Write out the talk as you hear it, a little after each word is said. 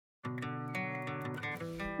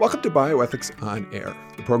Welcome to Bioethics on Air,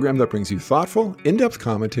 the program that brings you thoughtful, in-depth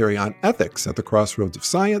commentary on ethics at the crossroads of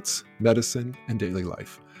science, medicine, and daily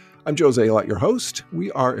life. I'm Joe Zalot, your host.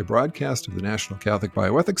 We are a broadcast of the National Catholic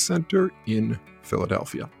Bioethics Center in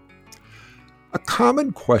Philadelphia. A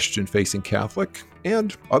common question facing Catholic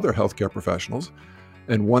and other healthcare professionals,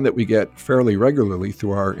 and one that we get fairly regularly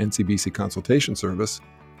through our NCBC consultation service,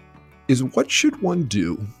 is what should one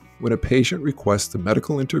do when a patient requests a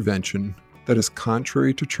medical intervention that is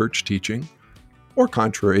contrary to church teaching or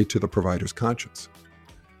contrary to the provider's conscience?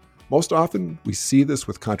 Most often, we see this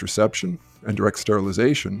with contraception and direct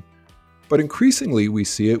sterilization, but increasingly we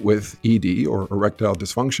see it with ED or erectile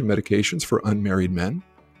dysfunction medications for unmarried men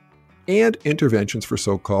and interventions for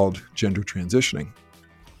so-called gender transitioning.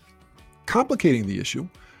 Complicating the issue,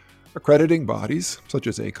 accrediting bodies such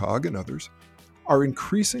as ACOG and others are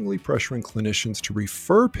increasingly pressuring clinicians to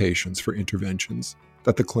refer patients for interventions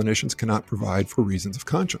that the clinicians cannot provide for reasons of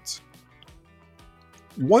conscience.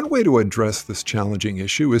 One way to address this challenging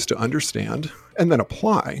issue is to understand and then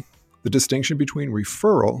apply the distinction between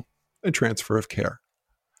referral and transfer of care.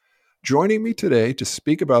 Joining me today to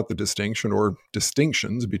speak about the distinction or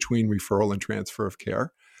distinctions between referral and transfer of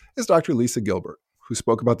care is Dr. Lisa Gilbert, who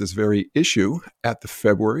spoke about this very issue at the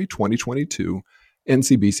February 2022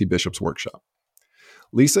 NCBC Bishops Workshop.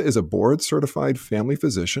 Lisa is a board-certified family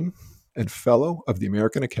physician and fellow of the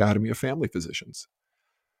American Academy of Family Physicians.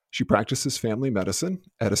 She practices family medicine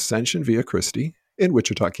at Ascension Via Christi in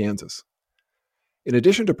Wichita, Kansas. In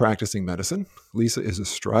addition to practicing medicine, Lisa is a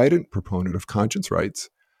strident proponent of conscience rights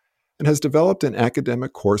and has developed an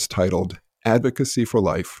academic course titled Advocacy for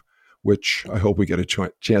Life, which I hope we get a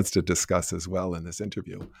chance to discuss as well in this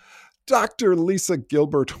interview. Dr. Lisa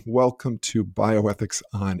Gilbert, welcome to Bioethics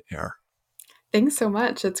on Air. Thanks so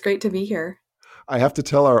much. It's great to be here. I have to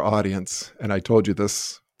tell our audience, and I told you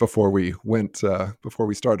this before we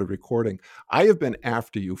started recording, I have been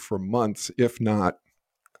after you for months, if not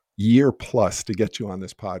year plus, to get you on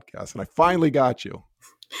this podcast, and I finally got you.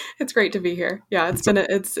 It's great to be here. Yeah,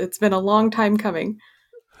 it's been a long time coming.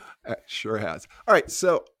 It sure has. All right,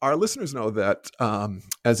 so our listeners know that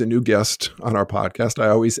as a new guest on our podcast, I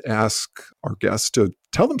always ask our guests to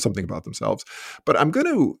tell them something about themselves, but I'm going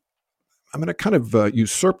to kind of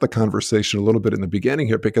usurp the conversation a little bit in the beginning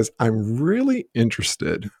here because I'm really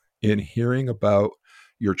interested in hearing about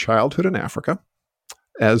your childhood in Africa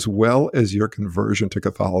as well as your conversion to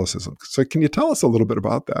Catholicism. So can you tell us a little bit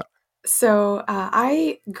about that? So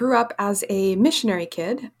I grew up as a missionary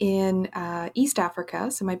kid in East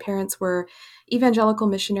Africa. So my parents were evangelical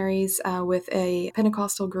missionaries with a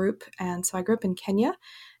Pentecostal group. And so I grew up in Kenya.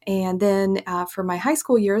 And then for my high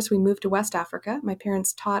school years, we moved to West Africa. My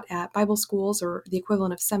parents taught at Bible schools or the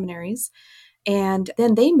equivalent of seminaries. And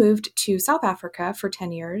then they moved to South Africa for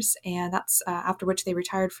 10 years. And that's after which they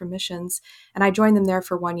retired from missions. And I joined them there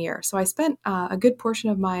for 1 year. So I spent a good portion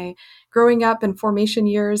of my growing up and formation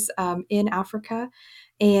years in Africa.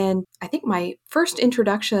 And I think my first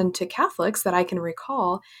introduction to Catholics that I can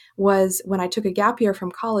recall was when I took a gap year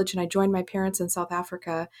from college and I joined my parents in South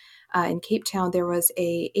Africa. In Cape Town, there was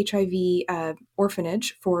a HIV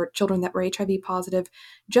orphanage for children that were HIV positive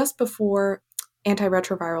just before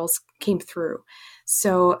antiretrovirals came through.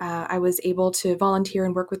 So I was able to volunteer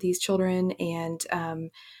and work with these children and,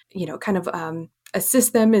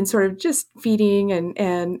 assist them in sort of just feeding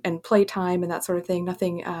and playtime and that sort of thing.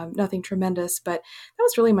 Nothing tremendous, but that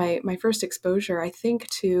was really my first exposure, I think,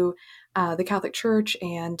 to the Catholic Church,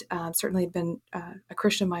 and certainly had been a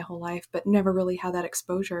Christian my whole life, but never really had that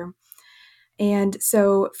exposure. And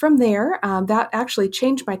so from there, that actually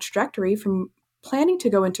changed my trajectory from planning to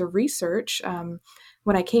go into research.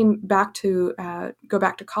 When I came back to go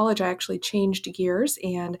back to college, I actually changed gears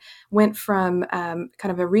and went from kind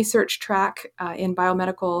of a research track in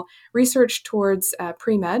biomedical research towards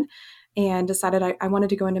pre-med, and decided I wanted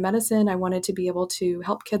to go into medicine. I wanted to be able to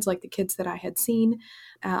help kids like the kids that I had seen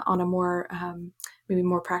on a more maybe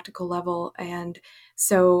more practical level. And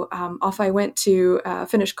so off I went to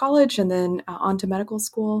finish college and then on to medical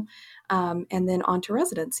school and then on to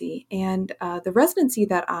residency. And the residency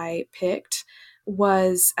that I picked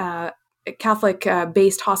was a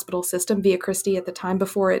Catholic-based hospital system, Via Christi at the time,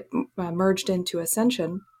 before it merged into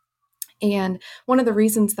Ascension. And one of the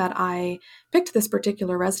reasons that I picked this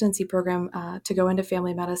particular residency program to go into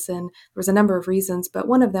family medicine, there was a number of reasons, but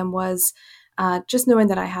one of them was just knowing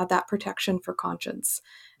that I had that protection for conscience.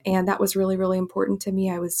 And that was really, really important to me.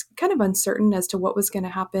 I was kind of uncertain as to what was going to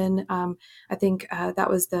happen. I think that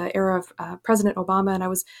was the era of President Obama, and I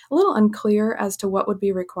was a little unclear as to what would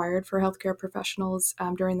be required for healthcare professionals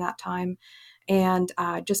during that time. and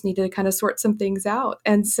just needed to kind of sort some things out.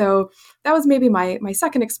 And so that was maybe my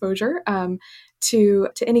second exposure to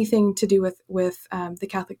anything to do with the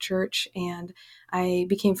Catholic Church, and I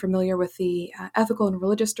became familiar with the ethical and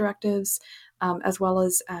religious directives, as well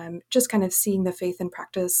as just kind of seeing the faith in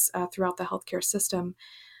practice throughout the healthcare system.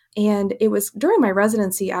 And it was during my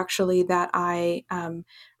residency, actually, that I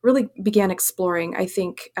really began exploring, I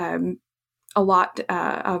think, a lot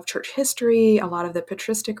of church history, a lot of the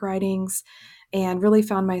patristic writings, and really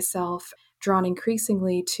found myself drawn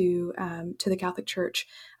increasingly to the Catholic Church.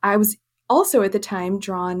 I was also at the time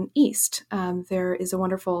drawn east. There is a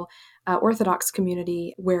wonderful Orthodox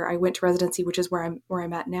community where I went to residency, which is where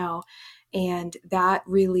I'm at now. And that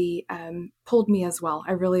really pulled me as well.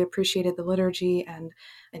 I really appreciated the liturgy and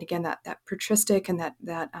again that patristic and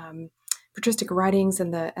that patristic writings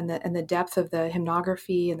and the depth of the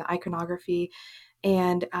hymnography and the iconography.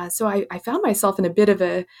 And so I found myself in a bit of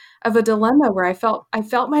a dilemma where I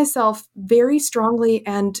felt myself very strongly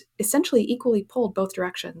and essentially equally pulled both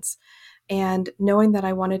directions. And knowing that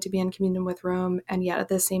I wanted to be in communion with Rome, and yet at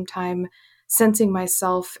the same time sensing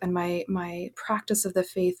myself and my practice of the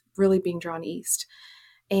faith really being drawn east.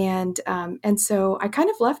 And so I kind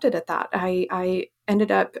of left it at that. I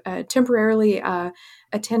ended up temporarily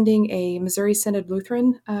attending a Missouri Synod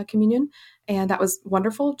Lutheran communion, and that was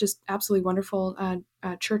wonderful, just absolutely wonderful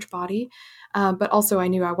church body. But also, I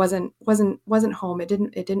knew I wasn't home. It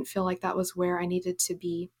didn't feel like that was where I needed to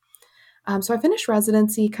be. So I finished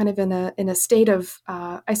residency kind of in a state of,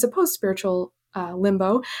 I suppose, spiritual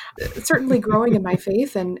limbo, certainly growing in my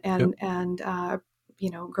faith and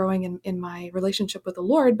growing in my relationship with the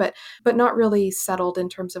Lord, but not really settled in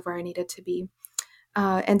terms of where I needed to be.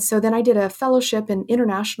 And so then I did a fellowship in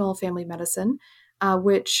international family medicine,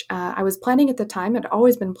 which I was planning at the time. I'd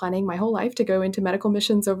always been planning my whole life to go into medical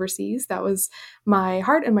missions overseas. That was my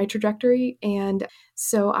heart and my trajectory. And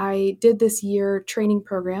so I did this year training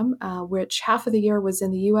program, which half of the year was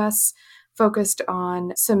in the U.S., focused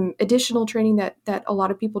on some additional training that a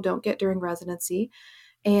lot of people don't get during residency.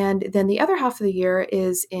 And then the other half of the year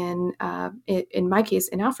is in my case,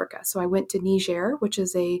 in Africa. So I went to Niger, which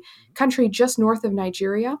is a country just north of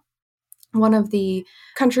Nigeria. One of the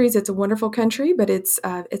countries, it's a wonderful country, but it's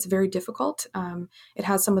very difficult. It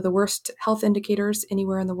has some of the worst health indicators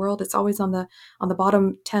anywhere in the world. It's always on the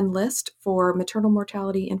bottom 10 list for maternal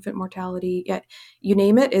mortality, infant mortality. Yet you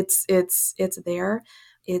name it, it's there.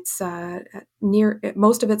 It's near,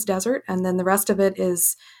 most of it's desert, and then the rest of it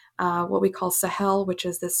is what we call Sahel, which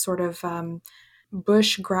is this sort of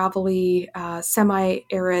bush, gravelly,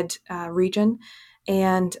 semi-arid region,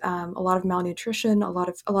 and a lot of malnutrition, a lot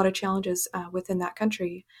of challenges within that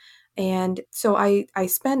country. And so I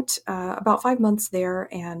spent about 5 months there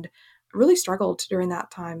and really struggled during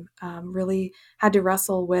that time. Really had to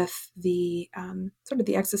wrestle with the sort of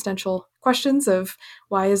the existential questions of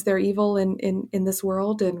why is there evil in this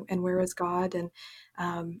world, and where is God? And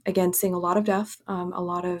again, seeing a lot of death, a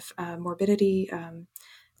lot of morbidity,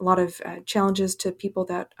 a lot of challenges to people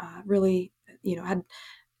that really, had,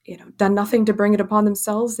 done nothing to bring it upon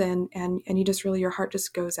themselves, and you just really, your heart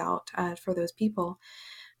just goes out for those people.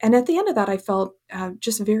 And at the end of that, I felt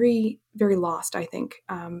just very, very lost, I think,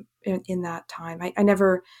 in that time. I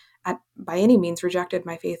never, by any means, rejected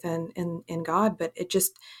my faith in God, but it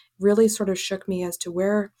just really sort of shook me as to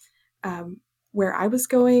where I was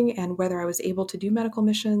going and whether I was able to do medical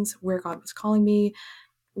missions, where God was calling me,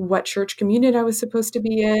 what church communion I was supposed to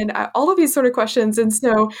be in, all of these sort of questions. And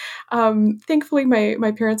so thankfully,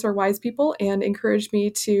 my parents are wise people and encouraged me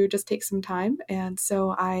to just take some time. And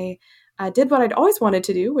so I did what I'd always wanted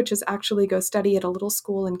to do, which is actually go study at a little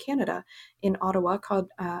school in Canada, in Ottawa, called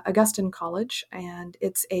Augustine College. And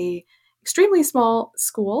it's a extremely small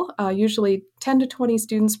school, usually 10 to 20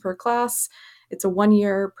 students per class. It's a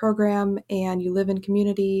 1-year program, and you live in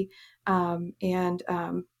community, and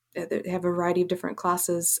they have a variety of different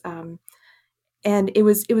classes. And it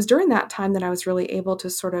was during that time that I was really able to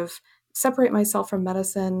sort of separate myself from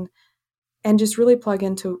medicine and just really plug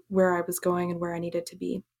into where I was going and where I needed to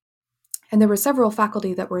be. And there were several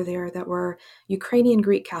faculty that were there that were Ukrainian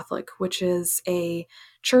Greek Catholic, which is a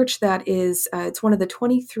church that is, it's one of the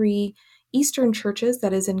 23 Eastern churches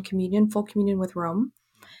that is in communion, full communion with Rome,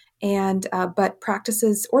 and but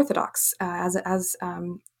practices Orthodox as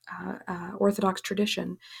Orthodox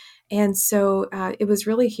tradition. And so it was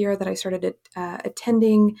really here that I started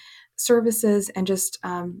attending services and just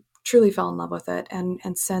truly fell in love with it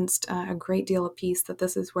and sensed a great deal of peace that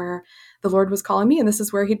this is where the Lord was calling me, and this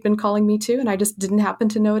is where he'd been calling me to. And I just didn't happen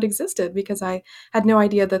to know it existed because I had no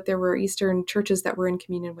idea that there were Eastern churches that were in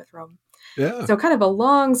communion with Rome. Yeah. So kind of a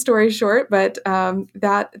long story short, but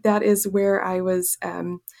that is where I was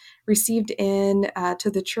received in to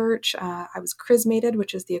the church. I was chrismated,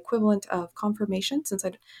 which is the equivalent of confirmation, since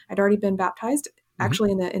I'd already been baptized, Mm-hmm.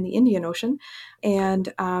 actually in the Indian Ocean,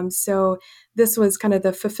 and so this was kind of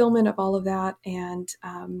the fulfillment of all of that, and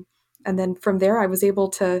then from there, I was able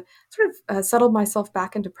to sort of settle myself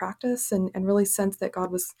back into practice and really sense that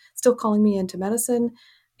God was still calling me into medicine,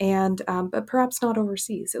 and but perhaps not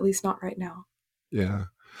overseas, at least not right now. Yeah.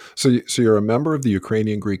 So you're a member of the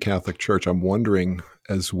Ukrainian Greek Catholic Church. I'm wondering,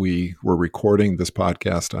 as we were recording this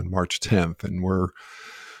podcast on March 10th, and we're,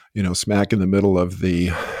 smack in the middle of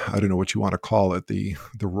I don't know what you want to call it, the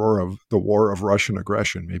war of Russian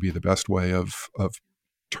aggression, maybe the best way of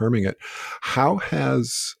terming it. How have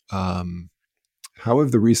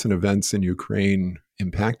the recent events in Ukraine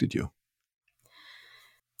impacted you?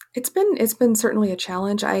 It's been certainly a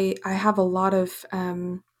challenge. I have a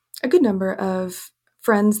good number of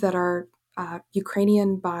friends that are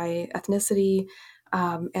Ukrainian by ethnicity,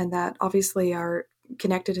 and that obviously are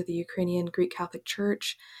connected to the Ukrainian Greek Catholic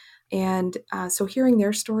Church. And so hearing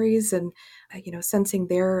their stories and sensing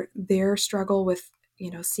their struggle with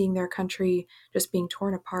seeing their country just being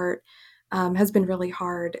torn apart has been really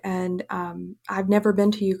hard. And I've never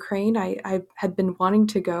been to Ukraine. I had been wanting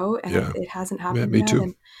to go, and Yeah. it hasn't Yeah, happened me yet. too.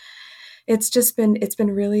 And it's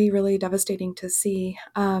been really really devastating to see.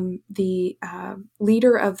 The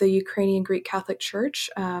leader of the Ukrainian Greek Catholic Church.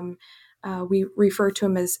 We refer to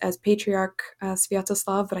him as Patriarch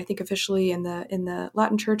Sviatoslav, but I think officially in the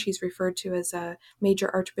Latin Church he's referred to as Major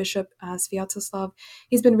Archbishop Sviatoslav.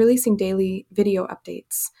 He's been releasing daily video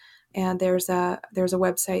updates, and there's a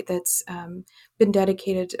website that's been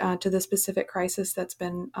dedicated to the specific crisis that's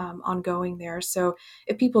been ongoing there. So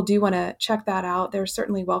if people do want to check that out, they're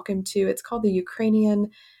certainly welcome to. It's called the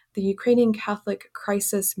Ukrainian Catholic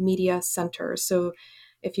Crisis Media Center. So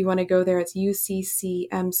if you want to go there, it's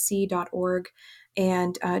uccmc.org.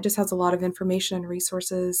 And it just has a lot of information and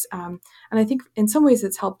resources. And I think in some ways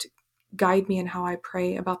it's helped guide me in how I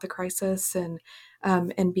pray about the crisis, and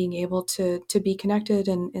being able to be connected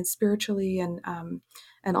and spiritually and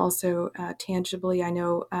also tangibly. I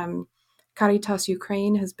know Caritas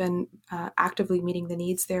Ukraine has been actively meeting the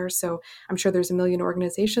needs there. So I'm sure there's a million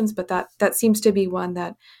organizations, but that seems to be one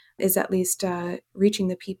that is at least reaching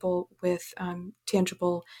the people with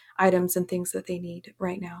tangible items and things that they need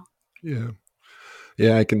right now. Yeah.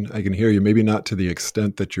 Yeah, I can hear you. Maybe not to the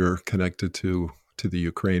extent that you're connected to the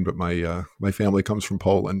Ukraine, but my family comes from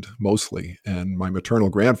Poland mostly, and my maternal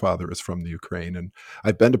grandfather is from the Ukraine. And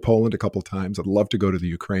I've been to Poland a couple of times. I'd love to go to the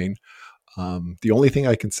Ukraine. The only thing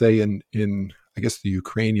I can say in I guess the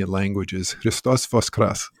Ukrainian language is Christos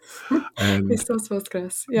Voskres, and Christos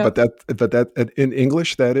Voskres. Yeah, but that in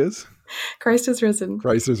English that is Christ is risen.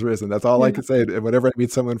 Christ is risen. That's all I Yeah. can say. And whenever I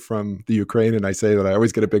meet someone from the Ukraine and I say that, I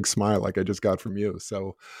always get a big smile like I just got from you.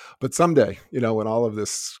 So, but someday, when all of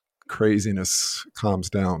this craziness calms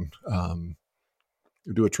down, we'll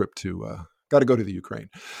do a trip got to go to the Ukraine.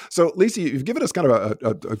 So, Lisa, you've given us kind of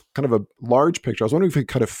a kind of a large picture. I was wondering if you could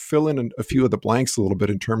kind of fill in a few of the blanks a little bit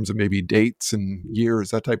in terms of maybe dates and years,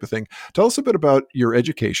 that type of thing. Tell us a bit about your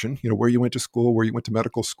education, where you went to school, where you went to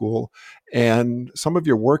medical school, and some of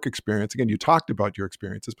your work experience. Again, you talked about your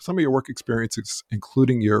experiences, but some of your work experiences,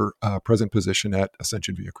 including your present position at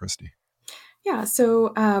Ascension Via Christi. Yeah,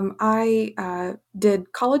 so I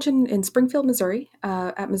did college in Springfield, Missouri,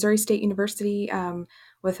 at Missouri State University,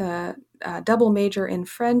 with a double major in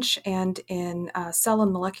French and in cell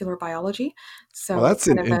and molecular biology. Well, So that's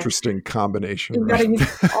an kind of interesting combination, you've got to right?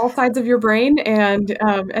 use all sides of your brain, and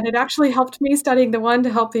it actually helped me studying the one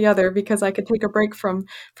to help the other, because I could take a break from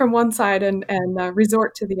one side and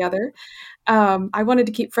resort to the other. I wanted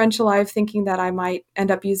to keep French alive, thinking that I might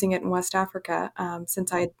end up using it in West Africa.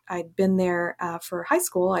 Since I'd been there for high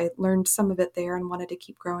school, I learned some of it there and wanted to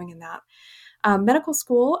keep growing in that. Medical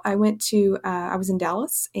school, I was in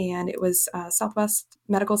Dallas, and it was Southwest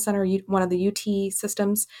Medical Center, one of the UT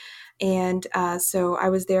systems. And so I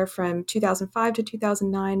was there from 2005 to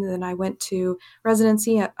 2009. And then I went to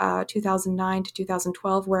residency at 2009 to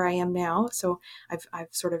 2012, where I am now. So I've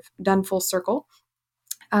sort of done full circle.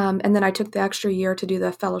 And then I took the extra year to do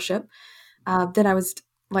the fellowship. Then I was,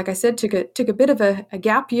 like I said, took a bit of a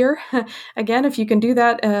gap year. Again, if you can do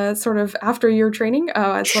that sort of after your training,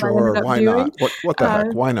 that's what I Sure, ended up why doing. not? What the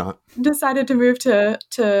heck? Why not? Decided to move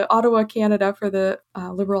to Ottawa, Canada, for the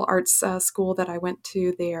liberal arts school that I went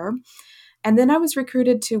to there. And then I was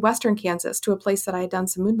recruited to Western Kansas, to a place that I had done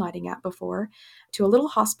some moonlighting at before, to a little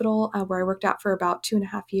hospital where I worked at for about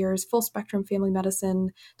 2.5 years, full spectrum family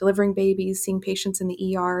medicine, delivering babies, seeing patients in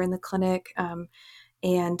the ER, in the clinic.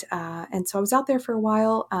 And so I was out there for a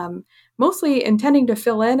while, mostly intending to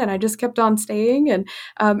fill in, and I just kept on staying. And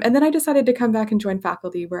then I decided to come back and join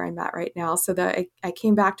faculty where I'm at right now. So that I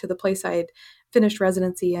came back to the place I had finished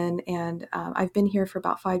residency in, and I've been here for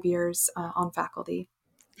about 5 years on faculty.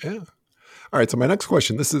 Yeah. All right. So my next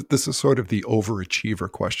question, this is sort of the overachiever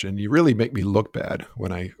question. You really make me look bad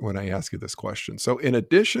when I ask you this question. So in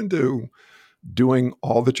addition to doing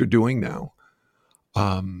all that you're doing now,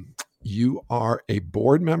 you are a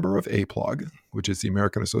board member of APLOG, which is the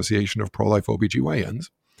American Association of Pro-Life OBGYNs.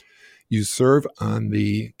 You serve on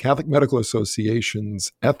the Catholic Medical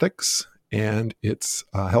Association's ethics and its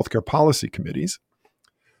healthcare policy committees.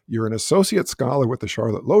 You're an associate scholar with the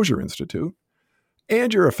Charlotte Lozier Institute,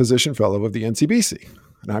 and you're a physician fellow of the NCBC.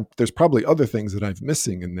 And there's probably other things that I'm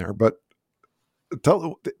missing in there, but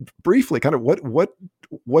tell briefly, kind of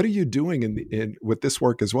what are you doing in with this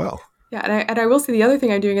work as well? Yeah, and I will say the other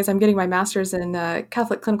thing I'm doing is I'm getting my master's in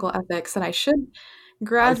Catholic clinical ethics, and I should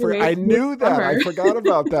graduate. I knew that. Summer. I forgot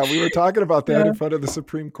about that. We were talking about that in front of the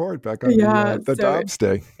Supreme Court back on the Dobbs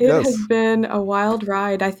Day. It has been a wild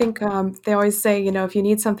ride. I think they always say, if you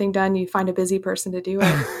need something done, you find a busy person to do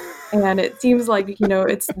it. And it seems like,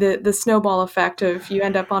 it's the snowball effect of you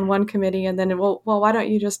end up on one committee and then, well, why don't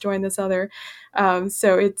you just join this other?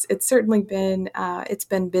 So it's certainly been it's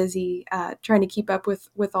been busy trying to keep up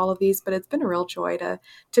with all of these, but it's been a real joy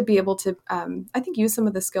to be able to, I think, use some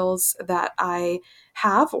of the skills that I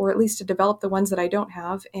have, or at least to develop the ones that I don't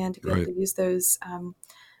have, and to be able to use those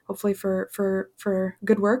hopefully for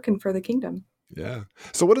good work and for the kingdom. Yeah.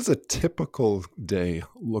 So what does a typical day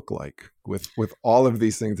look like with all of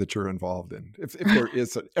these things that you're involved in? If there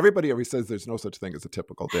is, everybody always says there's no such thing as a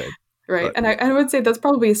typical day. Right. But, and I would say that's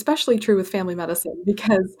probably especially true with family medicine,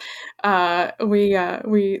 because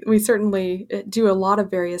we certainly do a lot of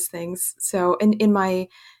various things. So in my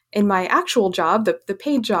actual job, the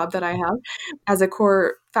paid job that I have as a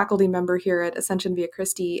core faculty member here at Ascension Via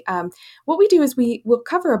Christi, what we do is we'll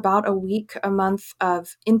cover about a month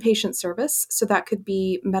of inpatient service. So that could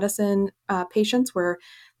be medicine patients where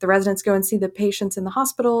the residents go and see the patients in the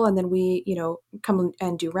hospital, and then we, come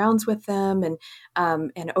and do rounds with them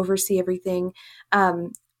and oversee everything.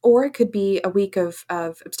 Or it could be a week of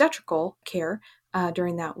obstetrical care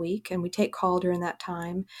during that week, and we take call during that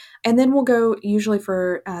time. And then we'll go usually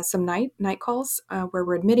for some night calls where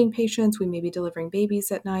we're admitting patients. We may be delivering babies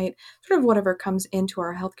at night, sort of whatever comes into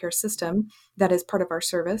our healthcare system that is part of our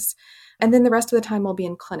service. And then the rest of the time I'll be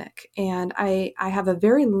in clinic. And I have a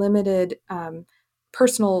very limited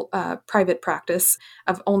personal private practice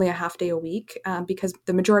of only a half day a week because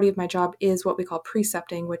the majority of my job is what we call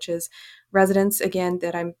precepting, which is residents, again,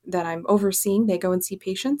 that I'm overseeing. They go and see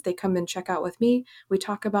patients. They come and check out with me. We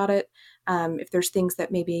talk about it. If there's things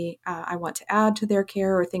that maybe I want to add to their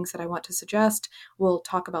care or things that I want to suggest, we'll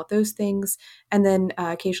talk about those things. And then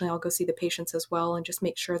occasionally I'll go see the patients as well and just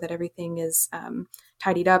make sure that everything is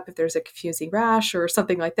tidied up. If there's a confusing rash or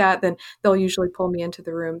something like that, then they'll usually pull me into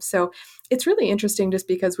the room. So it's really interesting just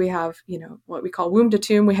because we have, what we call womb to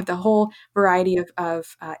tomb. We have the whole variety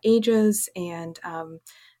of ages and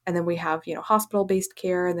then we have, hospital-based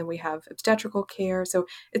care, and then we have obstetrical care. So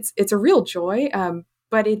it's a real joy,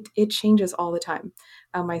 but it changes all the time.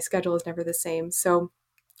 My schedule is never the same. So,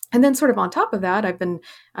 and then sort of on top of that, I've been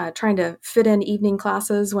trying to fit in evening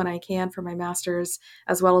classes when I can for my master's,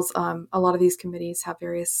 as well as a lot of these committees have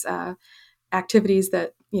various activities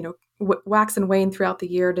that, wax and wane throughout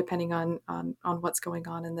the year, depending on what's going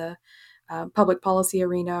on in the public policy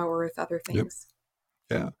arena or with other things. Yep.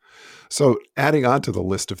 Yeah. So adding on to the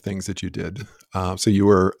list of things that you did, so you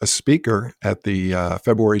were a speaker at the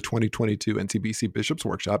February 2022 NCBC Bishops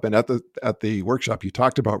Workshop, and at the workshop you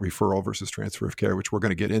talked about referral versus transfer of care, which we're going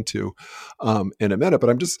to get into in a minute. But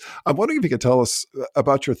I'm wondering if you could tell us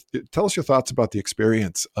your thoughts about the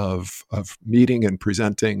experience of meeting and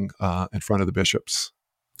presenting in front of the bishops.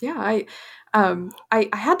 Yeah, I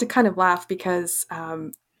had to kind of laugh because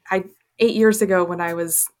 8 years ago when I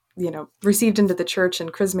was received into the church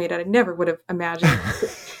and chrismated, I never would have imagined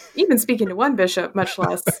even speaking to one bishop, much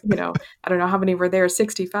less, I don't know how many were there,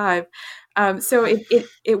 65. So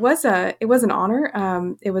it was an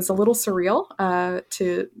honor. It was a little surreal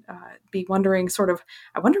to be wondering sort of,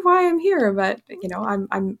 I wonder why I'm here, but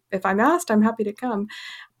I'm if I'm asked, I'm happy to come.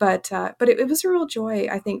 But it was a real joy,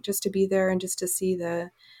 I think, just to be there and just to see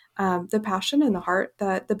the passion and the heart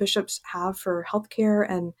that the bishops have for healthcare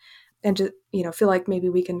and to, feel like maybe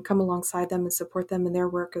we can come alongside them and support them in their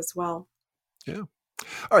work as well. Yeah.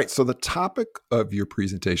 All right. So the topic of your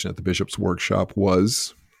presentation at the Bishops Workshop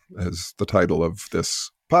was, as the title of this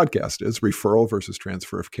podcast is, referral versus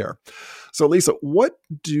transfer of care. So Lisa, what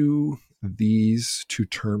do these two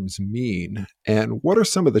terms mean, and what are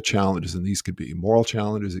some of the challenges? And these could be moral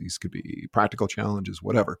challenges, these could be practical challenges,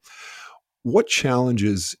 whatever. What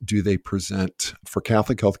challenges do they present for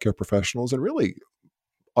Catholic healthcare professionals and really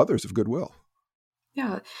others of goodwill?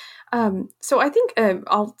 Yeah. So I think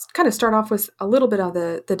I'll kind of start off with a little bit on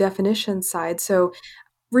the definition side. So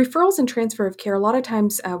referrals and transfer of care, a lot of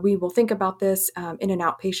times we will think about this in an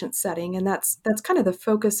outpatient setting, and that's kind of the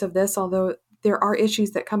focus of this, although there are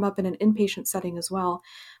issues that come up in an inpatient setting as well.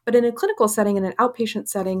 But in a clinical setting, in an outpatient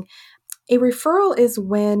setting, a referral is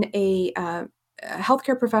when a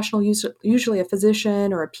healthcare professional, usually a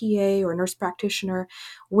physician or a PA or a nurse practitioner,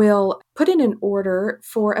 will put in an order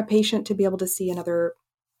for a patient to be able to see another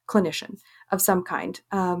clinician of some kind.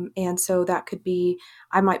 And so that could be,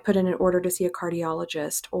 I might put in an order to see a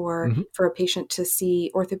cardiologist, or Mm-hmm. for a patient to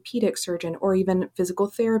see orthopedic surgeon, or even physical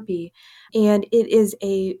therapy. And it's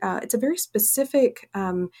a very specific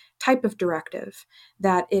type of directive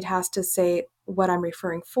that it has to say what I'm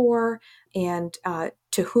referring for and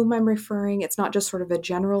to whom I'm referring. It's not just sort of a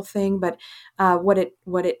general thing, but what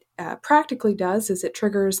it practically does is it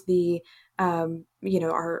triggers the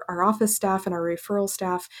our office staff and our referral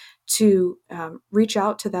staff to reach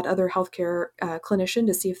out to that other healthcare clinician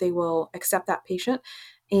to see if they will accept that patient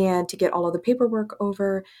and to get all of the paperwork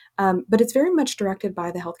over. But it's very much directed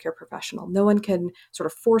by the healthcare professional. No one can sort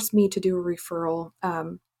of force me to do a referral.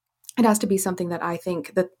 It has to be something that I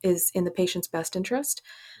think that is in the patient's best interest,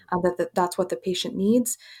 that's what the patient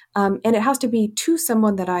needs. And it has to be to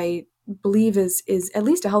someone that I believe is at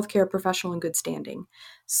least a healthcare professional in good standing.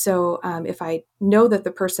 So if I know that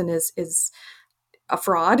the person is a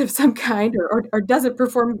fraud of some kind, or doesn't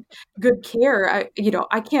perform good care,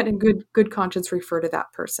 I can't in good conscience refer to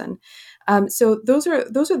that person. So those are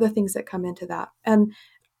the things that come into that. And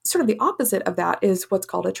sort of the opposite of that is what's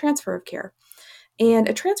called a transfer of care. And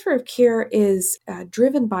a transfer of care is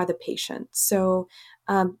driven by the patient. So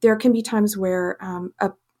there can be times where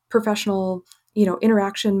a professional,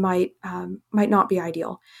 interaction might not be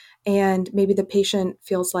ideal, and maybe the patient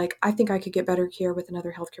feels like, I think I could get better care with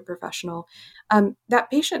another healthcare professional.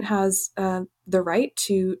 That patient has the right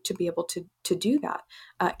to be able to do that.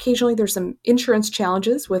 Occasionally, there's some insurance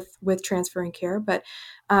challenges with transferring care, but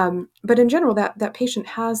in general, that patient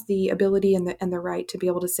has the ability and the right to be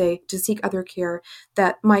able to seek other care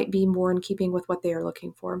that might be more in keeping with what they are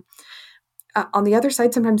looking for. On the other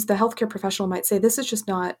side, sometimes the healthcare professional might say, "This is just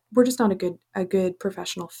not. We're just not a good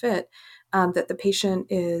professional fit." That the patient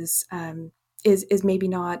is maybe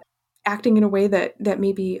not acting in a way that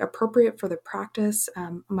may be appropriate for the practice.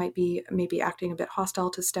 Might be maybe acting a bit hostile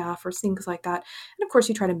to staff or things like that. And of course,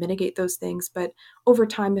 you try to mitigate those things. But over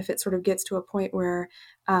time, if it sort of gets to a point where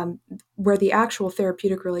the actual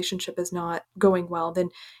therapeutic relationship is not going well, then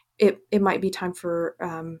it might be time for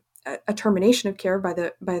a termination of care by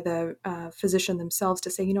the physician themselves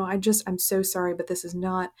to say, I'm so sorry, but this is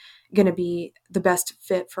not going to be the best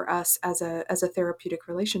fit for us as a therapeutic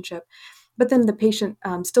relationship. But then the patient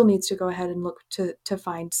still needs to go ahead and look to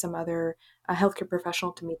find some other healthcare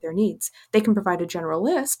professional to meet their needs. They can provide a general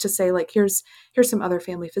list to say, like, here's some other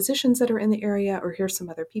family physicians that are in the area, or here's some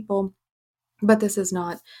other people. But this is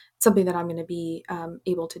not something that I'm going to be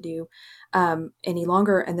able to do any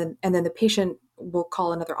longer. And then the patient will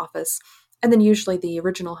call another office, and then usually the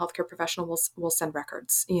original healthcare professional will send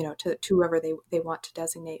records, to whoever they want to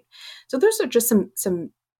designate. So those are just some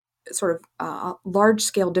sort of large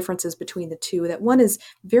scale differences between the two. That one is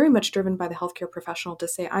very much driven by the healthcare professional to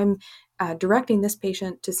say, I'm directing this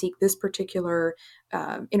patient to seek this particular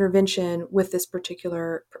intervention with this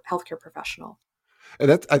particular healthcare professional. And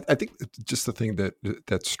I think just the thing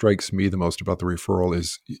that strikes me the most about the referral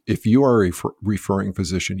is, if you are a referring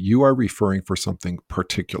physician, you are referring for something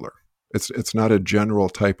particular. It's not a general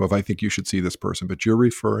type of, I think you should see this person, but you're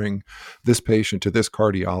referring this patient to this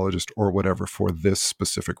cardiologist or whatever for this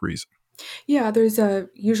specific reason. Yeah, there's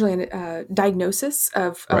usually a diagnosis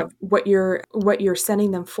of Right. what you're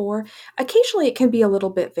sending them for. Occasionally, it can be a little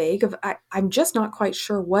bit vague. I'm just not quite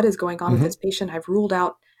sure what is going on with Mm-hmm. this patient. I've ruled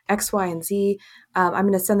out X, Y, and Z. I'm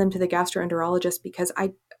going to send them to the gastroenterologist because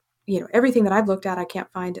everything that I've looked at, I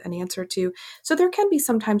can't find an answer to. So there can be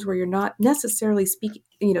some times where you're not necessarily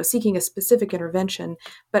seeking a specific intervention,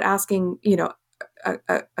 but asking,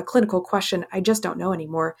 a clinical question. I just don't know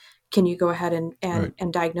anymore. Can you go ahead Right.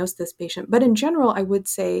 and diagnose this patient? But in general, I would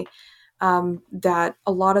say that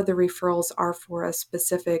a lot of the referrals are for a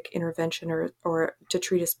specific intervention or to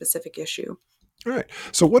treat a specific issue. All right.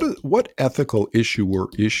 So what ethical issue or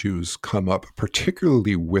issues come up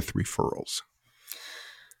particularly with referrals?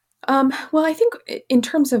 Well, I think in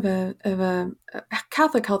terms of a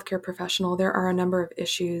Catholic healthcare professional, there are a number of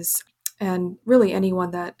issues. and really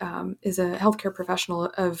anyone that is a healthcare professional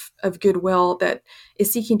of goodwill that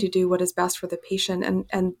is seeking to do what is best for the patient.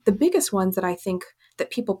 And the biggest ones that I think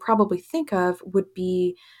that people probably think of would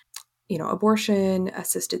be, abortion,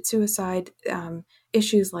 assisted suicide,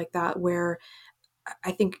 issues like that, where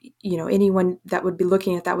I think, anyone that would be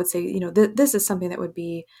looking at that would say, this is something that would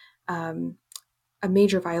be a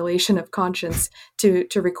major violation of conscience to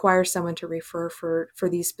require someone to refer for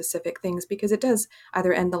these specific things, because it does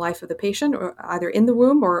either end the life of the patient, or either in the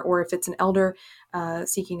womb, or if it's an elder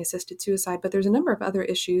seeking assisted suicide. But there's a number of other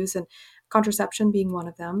issues, and contraception being one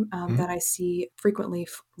of them, that I see frequently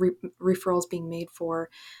referrals being made for,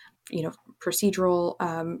 procedural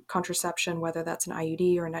contraception, whether that's an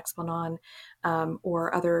IUD or an Explanon,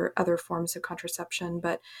 or other forms of contraception.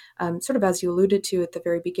 But sort of as you alluded to at the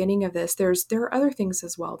very beginning of this, there are other things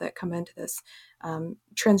as well that come into this.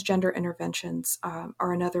 Transgender interventions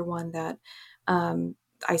are another one that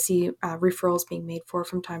I see referrals being made for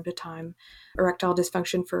from time to time. Erectile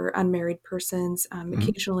dysfunction for unmarried persons,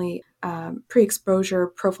 occasionally pre-exposure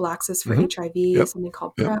prophylaxis for HIV, something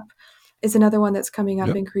called PrEP, is another one that's coming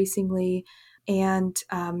up increasingly. And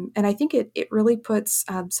I think it really puts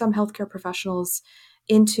some healthcare professionals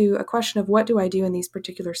into a question of, what do I do in these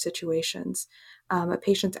particular situations? A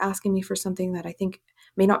patient's asking me for something that I think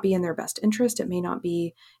may not be in their best interest. It may not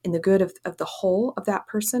be in the good of the whole of that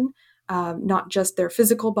person, not just their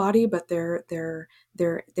physical body, but their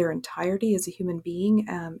entirety as a human being,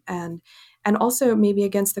 and also maybe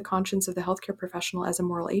against the conscience of the healthcare professional as a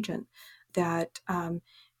moral agent, that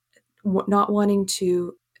not wanting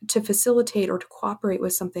to facilitate or to cooperate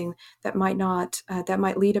with something that might not that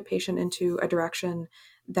might lead a patient into a direction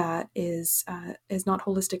that is not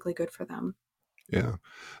holistically good for them. Yeah.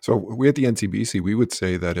 So we at the NCBC, we would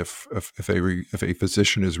say that if a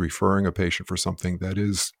physician is referring a patient for something that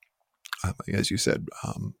is, as you said,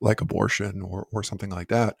 like abortion or something like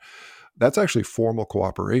that, that's actually formal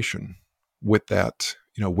cooperation with that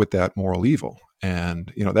moral evil.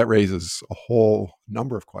 And, that raises a whole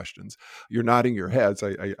number of questions. You're nodding your heads.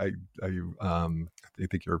 I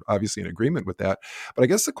think you're obviously in agreement with that. But I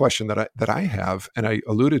guess the question that I have, and I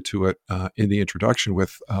alluded to it in the introduction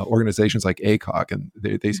with organizations like ACOG, and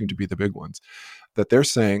they seem to be the big ones, that they're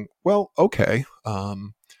saying, well, okay,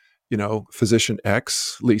 physician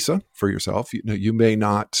X, Lisa, for yourself, you may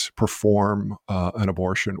not perform an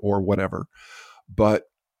abortion or whatever, but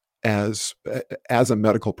as a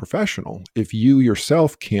medical professional, if you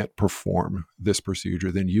yourself can't perform this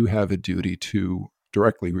procedure, then you have a duty to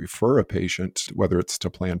directly refer a patient, whether it's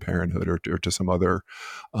to Planned Parenthood or to some other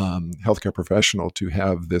healthcare professional, to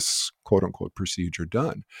have this quote unquote procedure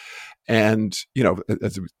done. And,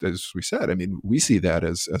 as we said, I mean, we see that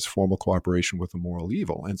as formal cooperation with a moral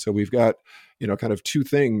evil. And so we've got, kind of two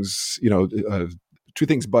things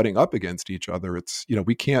butting up against each other. It's,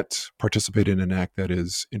 we can't participate in an act that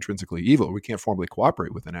is intrinsically evil. We can't formally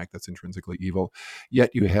cooperate with an act that's intrinsically evil.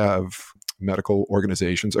 Yet you have medical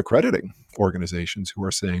organizations, accrediting organizations, who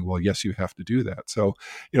are saying, well, yes, you have to do that. So,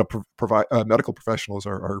 medical professionals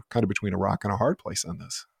are kind of between a rock and a hard place on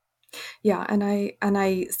this. Yeah, and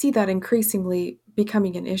I see that increasingly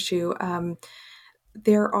becoming an issue.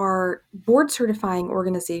 There are board certifying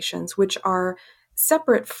organizations which are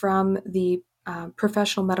separate from the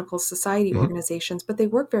professional medical society organizations, but they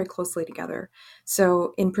work very closely together.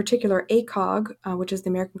 So in particular, ACOG, which is the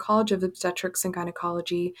American College of Obstetrics and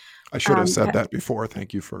Gynecology. I should have said that before.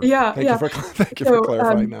 Thank you for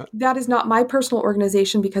clarifying that. That is not my personal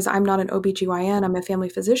organization, because I'm not an OBGYN, I'm a family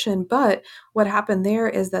physician. But what happened there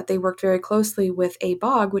is that they worked very closely with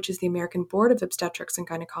ABOG, which is the American Board of Obstetrics and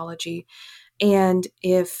Gynecology. And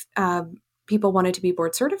if people wanted to be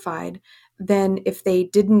board certified, then if they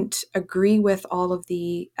didn't agree with all of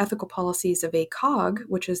the ethical policies of ACOG,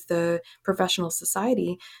 which is the professional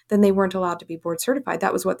society, then they weren't allowed to be board certified.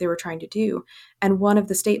 That was what they were trying to do. And one of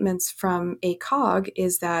the statements from ACOG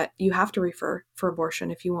is that you have to refer for abortion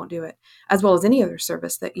if you won't do it, as well as any other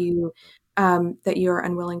service that you are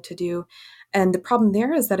unwilling to do. And the problem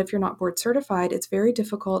there is that if you're not board certified, it's very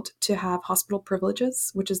difficult to have hospital privileges,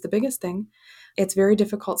 which is the biggest thing. It's very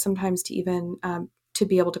difficult sometimes to even to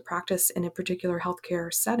be able to practice in a particular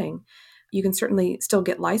healthcare setting. You can certainly still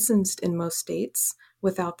get licensed in most states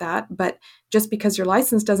without that, but just because you're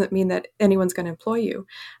licensed doesn't mean that anyone's going to employ you.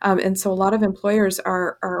 And so a lot of employers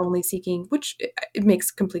are only seeking, which it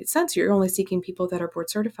makes complete sense, you're only seeking people that are board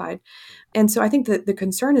certified. And so I think that the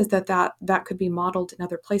concern is that could be modeled in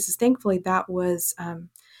other places. Thankfully, that was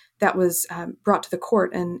brought to the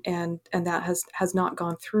court, and that has not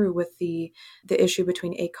gone through with the issue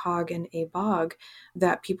between ACOG and ABOG,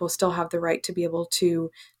 that people still have the right to be able to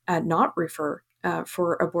not refer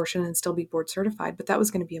for abortion and still be board certified. But that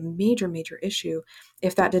was going to be a major, major issue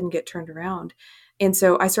if that didn't get turned around. And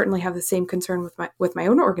so I certainly have the same concern with my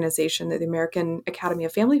own organization, the American Academy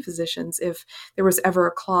of Family Physicians. If there was ever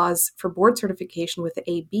a clause for board certification with the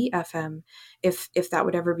ABFM, if that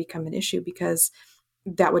would ever become an issue, because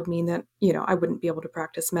that would mean that, I wouldn't be able to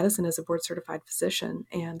practice medicine as a board certified physician,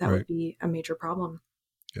 and that would be a major problem.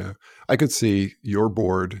 Yeah, I could see your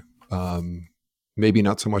board, maybe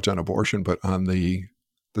not so much on abortion, but on the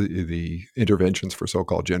interventions for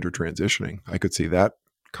so-called gender transitioning. I could see that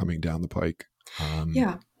coming down the pike.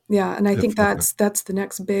 Yeah, and I think that's the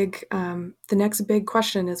next big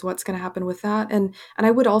question is what's going to happen with that. And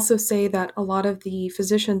I would also say that a lot of the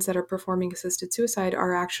physicians that are performing assisted suicide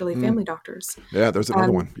are actually family doctors. Yeah, there's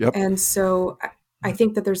another one. Yep. And so I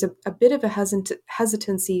think that there's a bit of a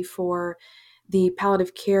hesitancy for the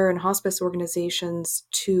palliative care and hospice organizations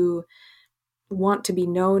to want to be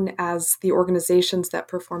known as the organizations that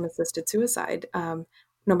perform assisted suicide.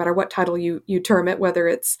 No matter what title you term it, whether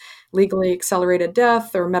it's legally accelerated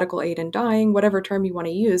death or medical aid in dying, whatever term you want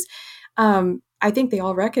to use, I think they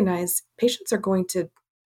all recognize patients are going to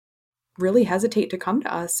really hesitate to come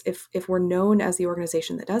to us if we're known as the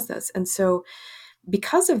organization that does this. And so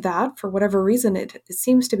because of that, for whatever reason, it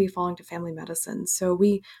seems to be falling to family medicine. So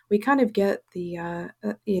we kind of get the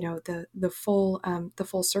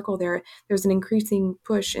full circle there. There's an increasing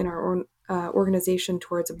push in our own organization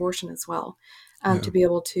towards abortion as well. To be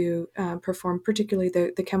able to perform, particularly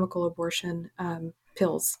the chemical abortion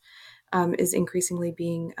pills, is increasingly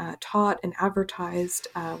being taught and advertised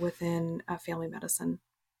within family medicine.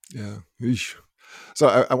 Yeah. Eesh. So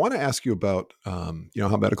I want to ask you about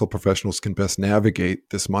how medical professionals can best navigate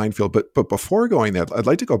this minefield. But before going there, I'd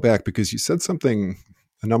like to go back because you said something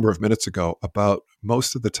a number of minutes ago about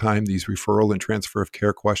most of the time these referral and transfer of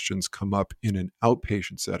care questions come up in an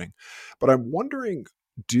outpatient setting. But I'm wondering,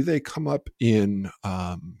 do they come up in,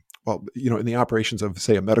 in the operations of,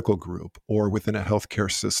 say, a medical group or within a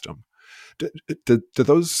healthcare system? Do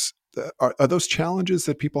those are those challenges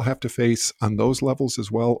that people have to face on those levels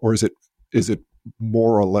as well, or is it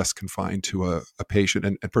more or less confined to a patient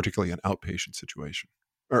and particularly an outpatient situation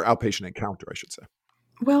or outpatient encounter, I should say?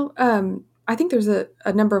 Well, I think there's a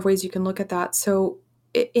number of ways you can look at that. So,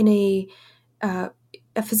 in a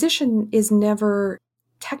physician is never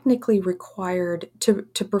technically required to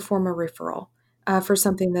perform a referral for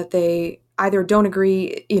something that they either don't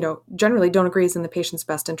agree, generally don't agree is in the patient's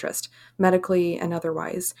best interest, medically and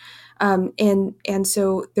otherwise. And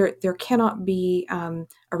so there cannot be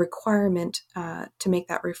a requirement to make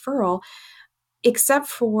that referral, except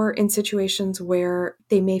for in situations where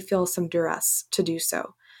they may feel some duress to do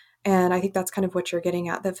so. And I think that's kind of what you're getting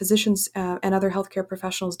at, that physicians and other healthcare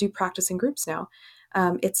professionals do practice in groups now.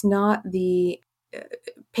 It's not the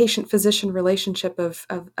patient-physician relationship of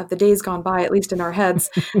the days gone by, at least in our heads,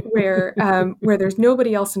 where there's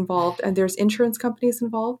nobody else involved and there's insurance companies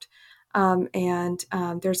involved. And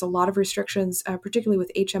there's a lot of restrictions, particularly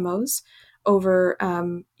with HMOs, over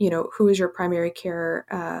who is your primary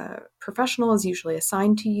care professional is usually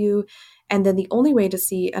assigned to you. And then the only way to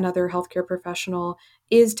see another healthcare professional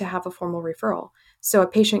is to have a formal referral. So a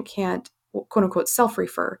patient can't, quote unquote,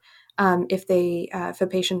 self-refer. If a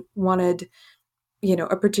patient wanted,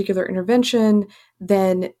 a particular intervention,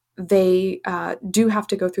 then they do have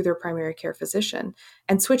to go through their primary care physician.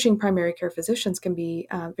 And switching primary care physicians can be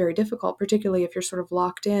very difficult, particularly if you're sort of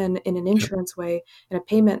locked in an insurance way, in a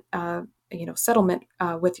payment settlement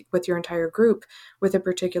with your entire group, with a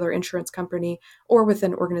particular insurance company or with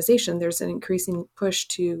an organization. There's an increasing push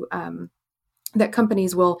to that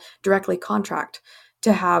companies will directly contract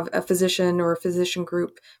to have a physician or a physician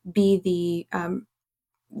group be the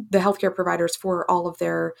healthcare providers for all of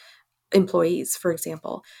their employees, for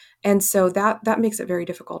example. And so that makes it very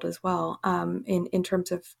difficult as well in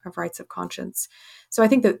terms of rights of conscience. So I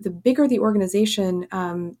think that the bigger the organization,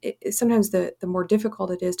 sometimes the more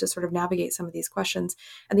difficult it is to sort of navigate some of these questions.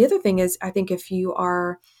 And the other thing is, I think if you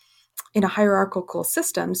are in a hierarchical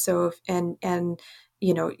system, so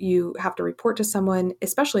you have to report to someone,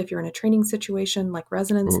 especially if you're in a training situation like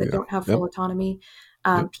residents that don't have full autonomy,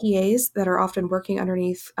 PAs that are often working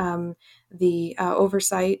underneath the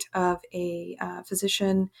oversight of a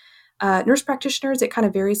physician, nurse practitioners. It kind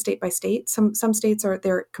of varies state by state. Some states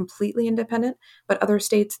they're completely independent, but other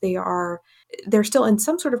states they're still in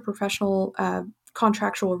some sort of professional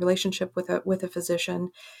contractual relationship with a physician.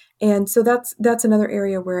 And so that's another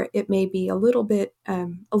area where it may be a little bit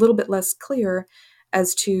less clear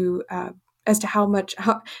as to how much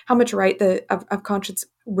right of conscience,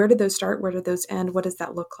 where did those start, where did those end, what does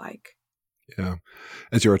that look like? Yeah.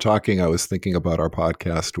 As you were talking, I was thinking about our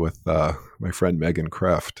podcast with my friend Megan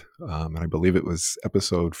Kreft. And I believe it was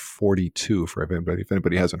episode 42 for everybody. If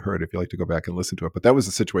anybody hasn't heard, if you'd like to go back and listen to it. But that was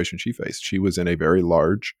the situation she faced. She was in a very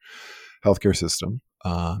large healthcare system.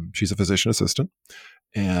 She's a physician assistant,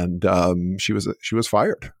 and she was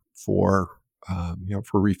fired for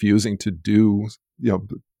for refusing to do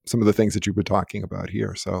some of the things that you've been talking about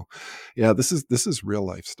here. So, yeah, this is real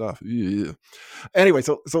life stuff. Yeah. Anyway,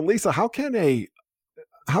 so Lisa, how can a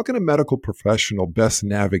medical professional best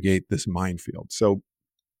navigate this minefield? So,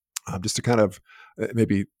 just to kind of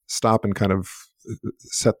maybe stop and kind of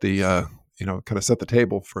set the set the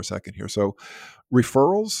table for a second here. So,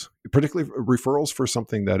 referrals, particularly referrals for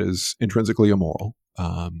something that is intrinsically immoral,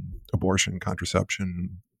 abortion,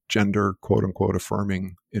 contraception, gender, quote unquote,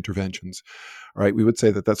 affirming interventions, right? We would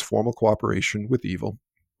say that that's formal cooperation with evil.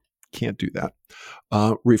 Can't do that.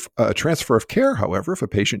 Transfer of care, however, if a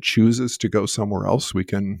patient chooses to go somewhere else, we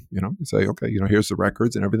can, say, okay, here's the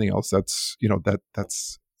records and everything else. That's,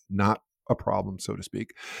 that's not a problem, so to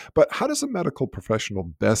speak. But how does a medical professional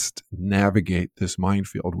best navigate this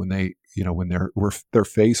minefield when they're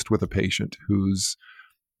faced with a patient who's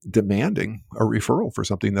demanding a referral for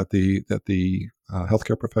something that the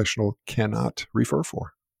healthcare professional cannot refer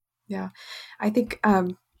for? Yeah, I think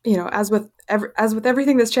as with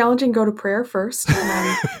everything that's challenging, go to prayer first,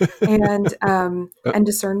 and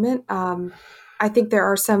discernment. I think there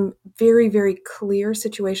are some very, very clear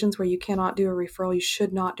situations where you cannot do a referral. You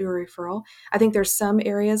should not do a referral. I think there's some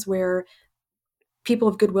areas where people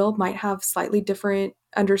of goodwill might have slightly different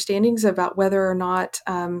understandings about whether or not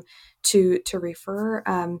to refer.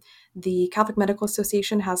 The Catholic Medical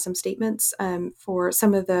Association has some statements for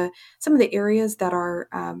some of the areas that are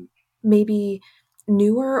maybe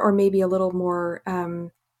newer or maybe a little more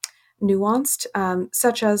nuanced,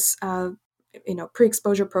 such as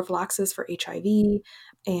pre-exposure prophylaxis for HIV,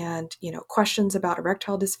 and questions about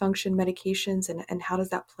erectile dysfunction medications and how does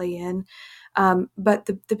that play in. But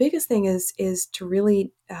the biggest thing is to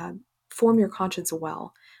really form your conscience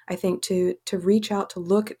well. I think to reach out, to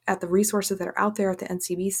look at the resources that are out there at the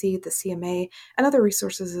NCBC, the CMA, and other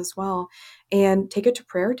resources as well, and take it to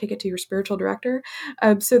prayer, take it to your spiritual director,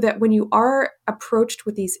 so that when you are approached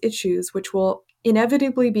with these issues, which will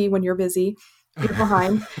inevitably be when you're busy, you're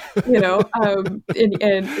behind, end of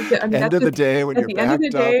the day when you're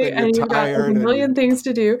backed up and you're tired, got a million things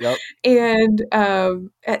to do. Yep. And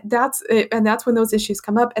that's when those issues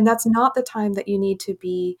come up. And that's not the time that you need to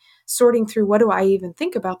be sorting through, what do I even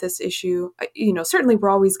think about this issue? Certainly we're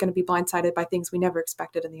always going to be blindsided by things we never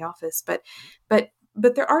expected in the office, but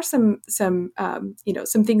there are some things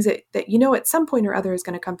that at some point or other is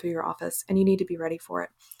going to come through your office, and you need to be ready for it.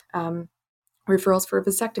 Referrals for a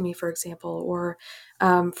vasectomy, for example, or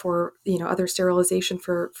for other sterilization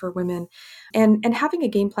for women, and having a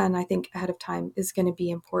game plan, I think, ahead of time is going to be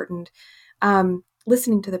important.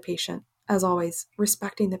 Listening to the patient, as always,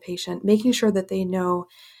 respecting the patient, making sure that they know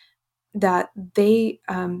that they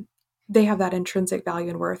have that intrinsic value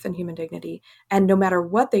and worth and human dignity, and no matter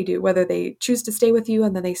what they do, whether they choose to stay with you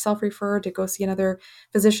and then they self-refer to go see another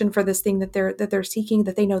physician for this thing that they're seeking,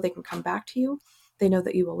 that they know they can come back to you. They know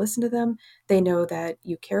that you will listen to them. They know that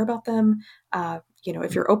you care about them.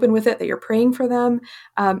 If you're open with it, that you're praying for them,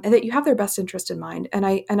 and that you have their best interest in mind. And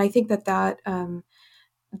I think that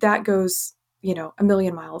goes, a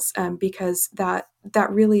million miles, because that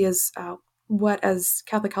really is what, as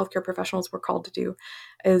Catholic healthcare professionals, we're called to do,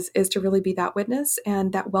 is to really be that witness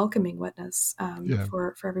and that welcoming witness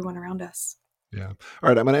for everyone around us. Yeah. All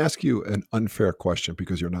right. I'm going to ask you an unfair question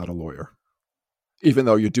because you're not a lawyer, even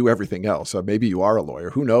though you do everything else. Maybe you are a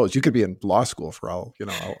lawyer. Who knows? You could be in law school for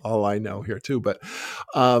all I know here too. But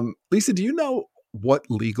Lisa, do you know what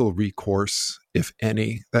legal recourse, if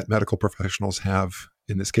any, that medical professionals have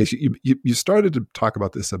in this case? You started to talk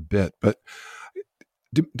about this a bit, but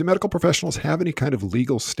do medical professionals have any kind of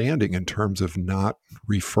legal standing in terms of not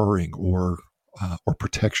referring or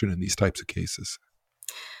protection in these types of cases?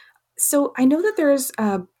 So I know that there's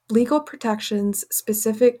legal protections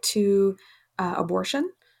specific to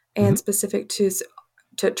abortion and specific to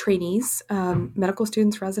trainees, medical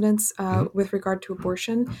students, residents, with regard to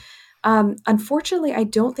abortion. Unfortunately, I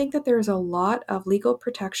don't think that there's a lot of legal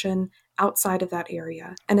protection outside of that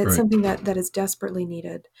area, and it's something that is desperately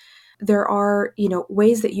needed. There are,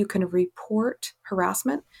 ways that you can report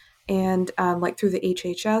harassment, and like through the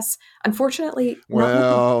HHS. Unfortunately,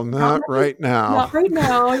 not right now. Not right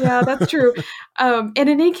now. Yeah, that's true. And in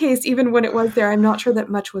any case, even when it was there, I'm not sure that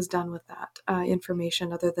much was done with that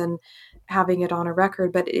information other than having it on a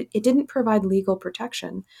record, but it didn't provide legal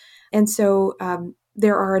protection. And so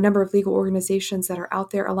There are a number of legal organizations that are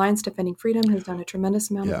out there. Alliance Defending Freedom has done a tremendous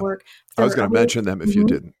amount of Yeah. work. I There was are going to others. mention them if you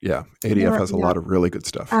didn't. Yeah. ADF has a lot of really good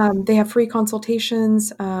stuff. They have free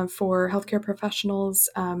consultations for healthcare professionals.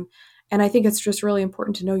 And I think it's just really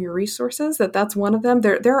important to know your resources. That's one of them.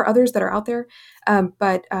 There are others that are out there,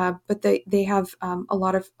 but they have a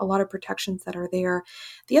lot of protections that are there.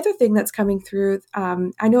 The other thing that's coming through,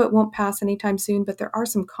 I know it won't pass anytime soon, but there are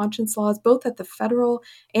some conscience laws both at the federal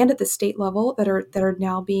and at the state level that are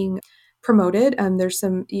now being promoted. There's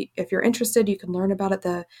some. If you're interested, you can learn about it.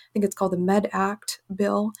 I think it's called the Med Act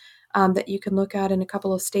bill. That you can look at in a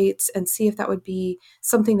couple of states and see if that would be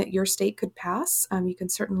something that your state could pass. You can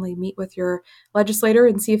certainly meet with your legislator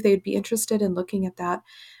and see if they would be interested in looking at that,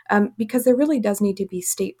 because there really does need to be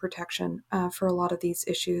state protection for a lot of these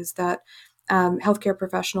issues that healthcare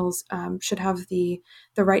professionals should have the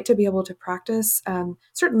right to be able to practice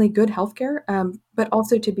certainly good healthcare, but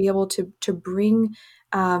also to be able to bring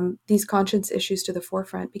these conscience issues to the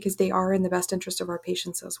forefront because they are in the best interest of our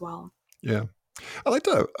patients as well. Yeah. I'd like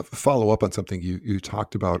to follow up on something you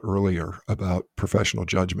talked about earlier about professional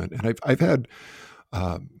judgment. And I've had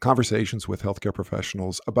conversations with healthcare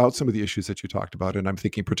professionals about some of the issues that you talked about. And I'm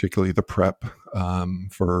thinking particularly the PrEP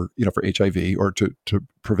for HIV or to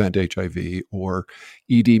prevent HIV, or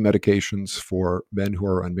ED medications for men who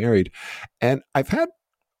are unmarried. And I've had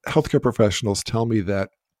healthcare professionals tell me that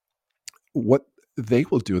what they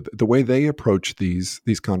will do, the way they approach these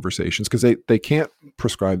conversations, because they can't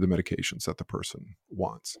prescribe the medications that the person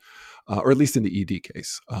wants, or at least in the ED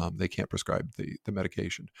case, they can't prescribe the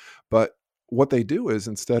medication. But what they do is,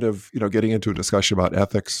 instead of getting into a discussion about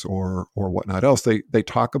ethics or whatnot else, they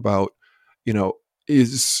talk about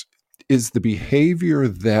is the behavior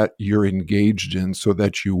that you're engaged in so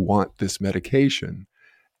that you want this medication,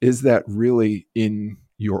 is that really in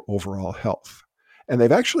your overall health? And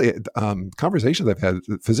they've actually, conversations I've had,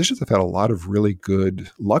 physicians have had a lot of really good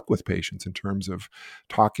luck with patients in terms of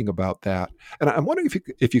talking about that. And I'm wondering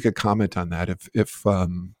if you could comment on that, if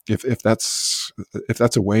that's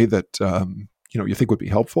a way that you think would be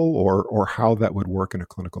helpful, or how that would work in a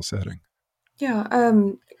clinical setting. Yeah,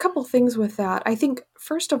 a couple things with that. I think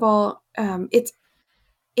first of all, it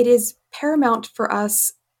is paramount for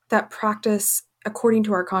us that practice according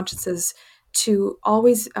to our consciences to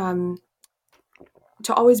always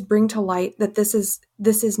bring to light that this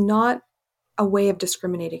is not a way of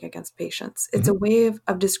discriminating against patients. It's a way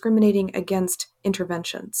of discriminating against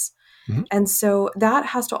interventions. Mm-hmm. And so that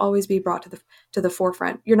has to always be brought to the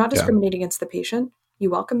forefront. You're not discriminating against the patient. You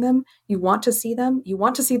welcome them. You want to see them. You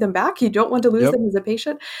want to see them back. You don't want to lose them as a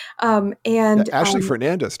patient. Ashley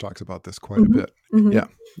Fernandez talks about this quite a bit. Mm-hmm.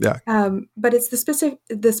 Yeah. But it's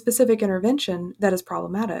the specific intervention that is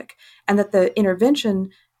problematic, and that the intervention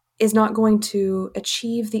is not going to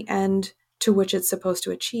achieve the end to which it's supposed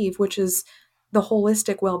to achieve, which is the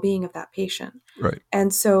holistic well-being of that patient. Right.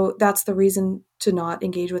 And so that's the reason to not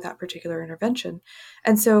engage with that particular intervention.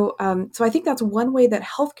 And so I think that's one way that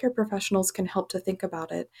healthcare professionals can help to think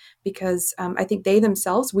about it, because I think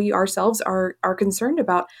we ourselves are concerned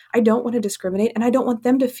about, I don't want to discriminate, and I don't want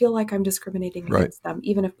them to feel like I'm discriminating against them,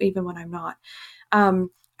 even when I'm not.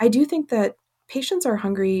 I do think that patients are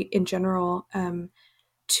hungry in general,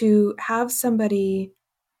 to have somebody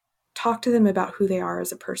talk to them about who they are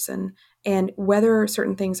as a person and whether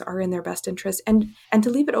certain things are in their best interest, and to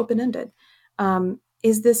leave it open-ended.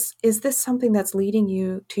 Is this something that's leading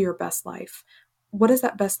you to your best life? What does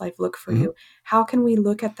that best life look for you? How can we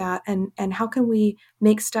look at that, and how can we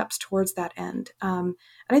make steps towards that end? And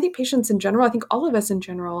I think patients in general, I think all of us in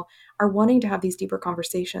general, are wanting to have these deeper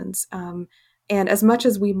conversations. And as much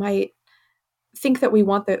as we might think that we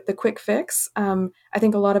want the quick fix, I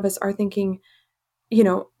think a lot of us are thinking,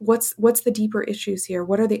 what's the deeper issues here?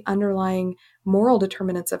 What are the underlying moral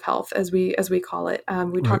determinants of health, as we call it?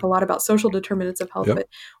 We talk a lot about social determinants of health, but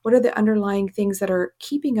what are the underlying things that are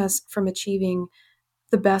keeping us from achieving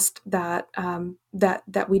the best that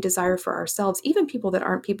we desire for ourselves? Even people that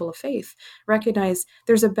aren't people of faith recognize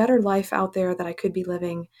there's a better life out there that I could be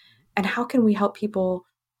living, and how can we help people,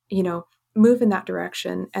 move in that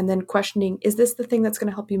direction? And then questioning, is this the thing that's going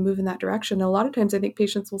to help you move in that direction? And a lot of times I think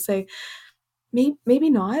patients will say, maybe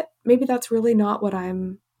not. Maybe that's really not what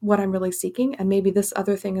I'm really seeking, and maybe this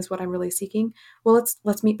other thing is what I'm really seeking. Well,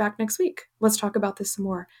 let's meet back next week. Let's talk about this some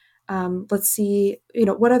more. Let's see,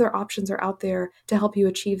 what other options are out there to help you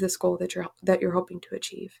achieve this goal that you're hoping to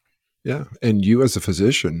achieve. Yeah, and you as a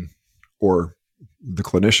physician, or the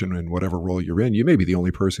clinician in whatever role you're in, you may be the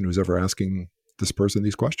only person who's ever asking this person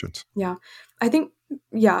these questions. Yeah, I think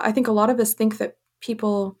a lot of us think that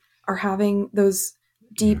people are having those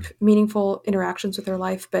deep, meaningful interactions with their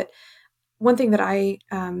life, but one thing that I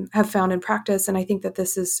have found in practice, and I think that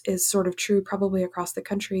this is sort of true probably across the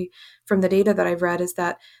country from the data that I've read, is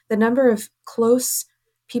that the number of close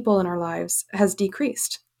people in our lives has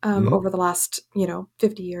decreased over the last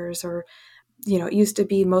 50 years. Or it used to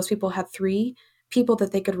be most people had 3 people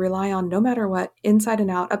that they could rely on no matter what, inside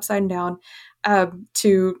and out, upside and down,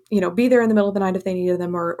 to be there in the middle of the night if they needed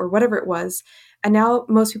them, or whatever it was. And now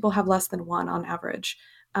most people have less than 1 on average.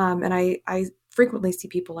 And I frequently see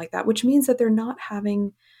people like that, which means that they're not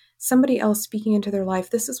having somebody else speaking into their life.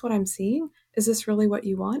 This is what I'm seeing. Is this really what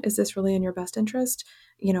you want? Is this really in your best interest?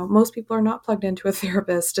 Most people are not plugged into a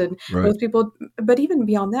therapist, and Right. most people, but even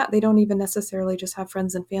beyond that, they don't even necessarily just have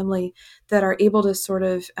friends and family that are able to sort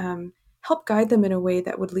of help guide them in a way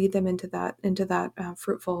that would lead them into that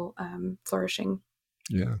fruitful flourishing.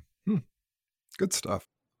 Yeah. Good stuff.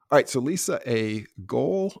 All right. So, Lisa, a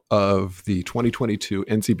goal of the 2022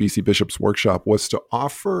 NCBC Bishops Workshop was to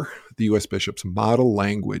offer the U.S. bishops model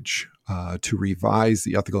language to revise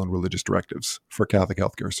the ethical and religious directives for Catholic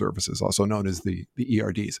healthcare services, also known as the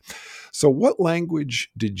ERDs. So, what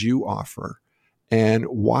language did you offer? And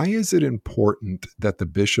why is it important that the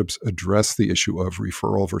bishops address the issue of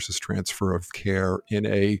referral versus transfer of care in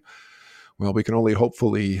we can only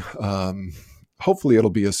hopefully it'll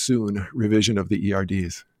be a soon revision of the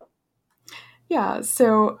ERDs? Yeah,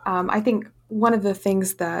 so I think one of the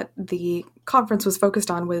things that the conference was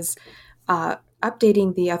focused on was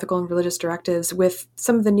updating the ethical and religious directives with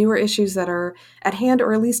some of the newer issues that are at hand,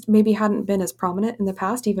 or at least maybe hadn't been as prominent in the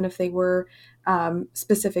past, even if they were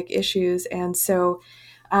specific issues. And so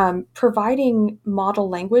providing model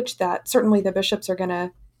language that certainly the bishops are going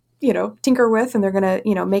to tinker with, and they're going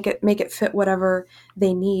to make it fit whatever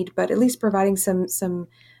they need, but at least providing some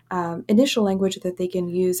initial language that they can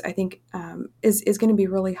use, I think, is going to be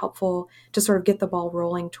really helpful to sort of get the ball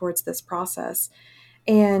rolling towards this process.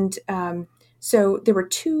 And so there were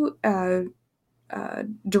 2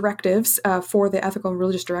 directives for the ethical and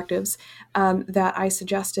religious directives that I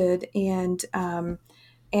suggested,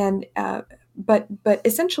 but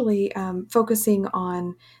essentially focusing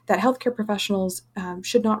on that healthcare professionals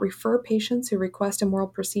should not refer patients who request immoral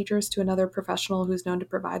procedures to another professional who's known to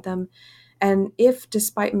provide them. And if,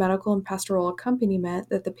 despite medical and pastoral accompaniment,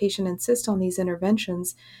 that the patient insists on these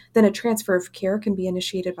interventions, then a transfer of care can be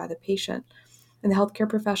initiated by the patient. And the healthcare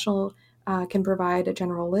professional can provide a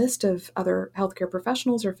general list of other healthcare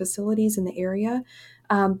professionals or facilities in the area,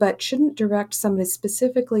 but shouldn't direct somebody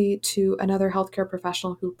specifically to another healthcare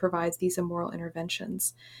professional who provides these immoral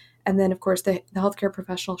interventions. And then, of course, the healthcare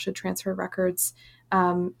professional should transfer records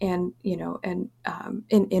in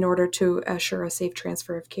order to assure a safe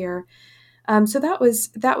transfer of care. So that was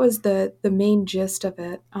the main gist of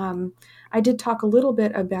it. I did talk a little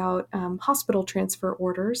bit about hospital transfer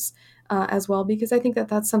orders as well, because I think that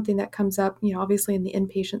that's something that comes up, obviously in the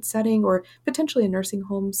inpatient setting, or potentially in nursing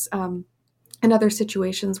homes, and other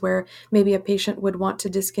situations where maybe a patient would want to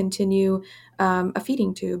discontinue a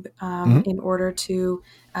feeding tube in order to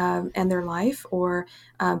end their life, or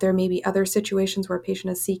there may be other situations where a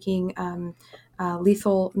patient is seeking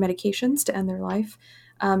lethal medications to end their life.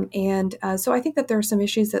 So I think that there are some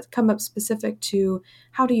issues that come up specific to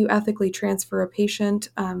how do you ethically transfer a patient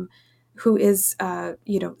who is,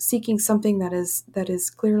 seeking something that is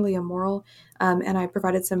clearly immoral. And I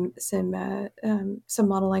provided some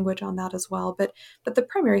model language on that as well. But the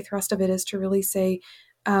primary thrust of it is to really say,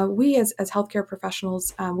 we as healthcare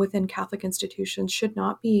professionals within Catholic institutions should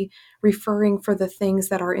not be referring for the things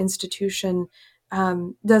that our institution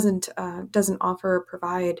doesn't offer or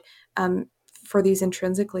provide. For these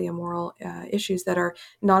intrinsically immoral issues that are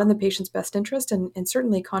not in the patient's best interest, and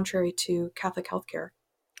certainly contrary to Catholic healthcare.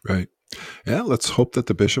 Right. Yeah. Let's hope that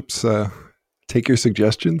the bishops take your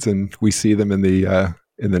suggestions and we see them in the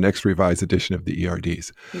next revised edition of the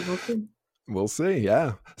ERDs. We'll see.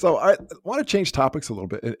 Yeah. So I want to change topics a little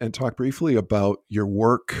bit and talk briefly about your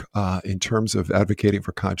work in terms of advocating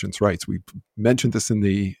for conscience rights. We mentioned this in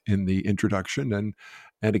the introduction,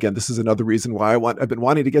 and again, this is another reason why I've been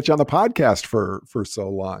wanting to get you on the podcast for so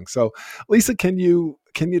long. So, Lisa, can you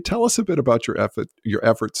tell us a bit about your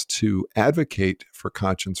efforts to advocate for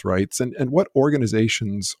conscience rights, and what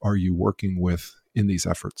organizations are you working with in these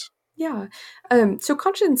efforts? Yeah. So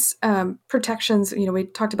conscience protections, we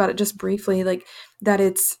talked about it just briefly, like that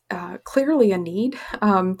it's clearly a need,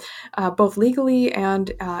 both legally and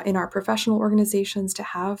in our professional organizations, to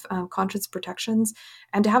have conscience protections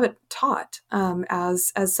and to have it taught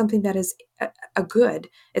as something that is a good.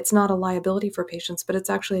 It's not a liability for patients, but it's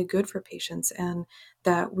actually a good for patients, and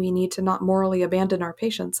that we need to not morally abandon our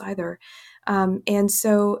patients either.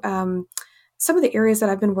 some of the areas that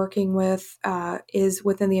I've been working with is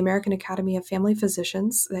within the American Academy of Family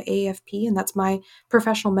Physicians, the AAFP, and that's my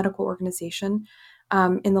professional medical organization.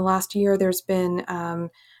 In the last year, there's been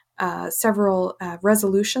several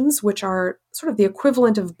resolutions, which are sort of the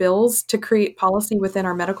equivalent of bills to create policy within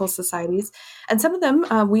our medical societies. And some of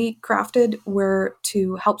them we crafted were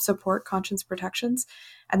to help support conscience protections.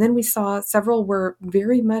 And then we saw several were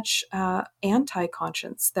very much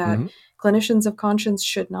anti-conscience, that clinicians of conscience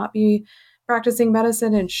should not be practicing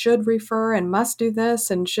medicine and should refer and must do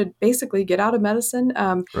this and should basically get out of medicine.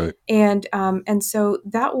 Right. And so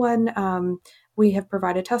that one we have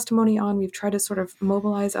provided testimony on. We've tried to sort of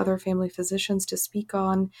mobilize other family physicians to speak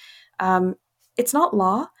on. It's not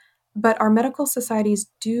law, but our medical societies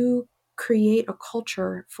do create a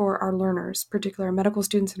culture for our learners, particularly our medical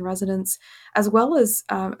students and residents, as well as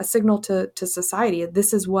a signal to society.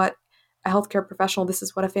 This is what a healthcare professional, this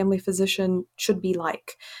is what a family physician should be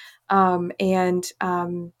like. We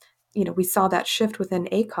saw that shift within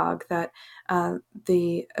ACOG, that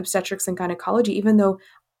the obstetrics and gynecology, even though,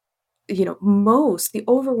 the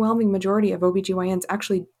overwhelming majority of OBGYNs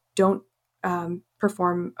actually don't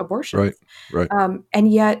perform abortions. Right.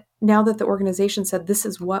 And yet, now that the organization said this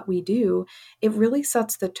is what we do, it really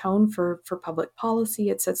sets the tone for public policy.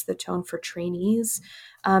 It sets the tone for trainees.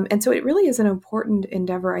 And so it really is an important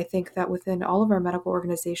endeavor, I think, that within all of our medical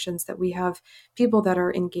organizations that we have people that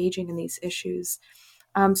are engaging in these issues.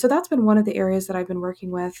 So that's been one of the areas that I've been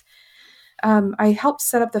working with. I helped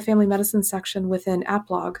set up the family medicine section within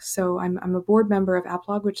APLOG. So I'm a board member of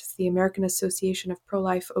APLOG, which is the American Association of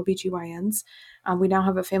Pro-Life OBGYNs. We now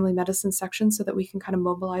have a family medicine section so that we can kind of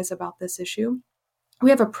mobilize about this issue. We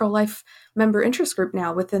have a pro-life member interest group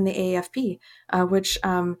now within the AAFP, which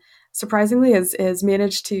surprisingly has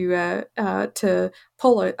managed to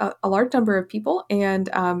pull a large number of people, and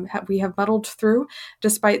we have muddled through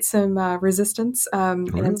despite some resistance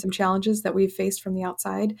and some challenges that we've faced from the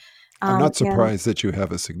outside. I'm not surprised that you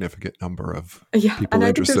have a significant number of people and I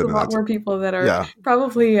think interested there's a in lot that. more people that are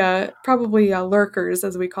probably lurkers,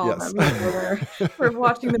 as we call them. We're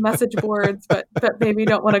watching the message boards, but maybe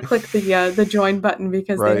don't want to click the join button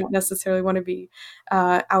because they don't necessarily want to be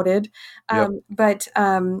outed. And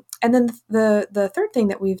then the third thing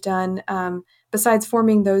that we've done, besides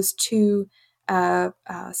forming those two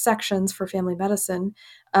sections for family medicine,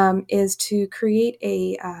 is to create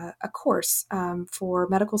a course for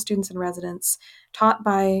medical students and residents taught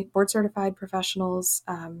by board-certified professionals,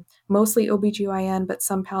 mostly OBGYN, but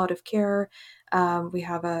some palliative care. We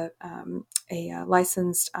have a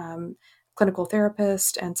licensed clinical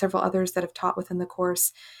therapist and several others that have taught within the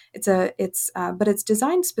course. But it's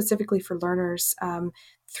designed specifically for learners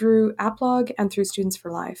through APLOG and through Students for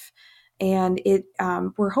Life. And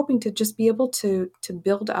we're hoping to just be able to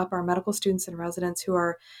build up our medical students and residents who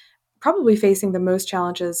are probably facing the most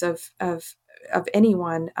challenges of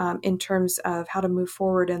anyone in terms of how to move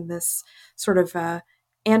forward in this sort of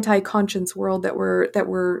anti-conscience world that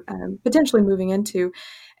we're potentially moving into.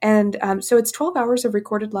 And so it's 12 hours of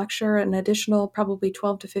recorded lecture, an additional probably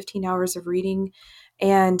 12 to 15 hours of reading,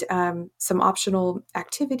 and some optional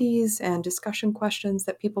activities and discussion questions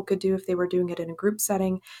that people could do if they were doing it in a group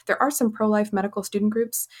setting. There are some pro-life medical student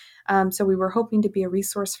groups, so we were hoping to be a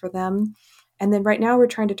resource for them. And then right now we're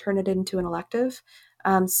trying to turn it into an elective.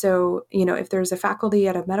 So, if there's a faculty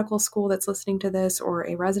at a medical school that's listening to this, or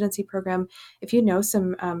a residency program, if you know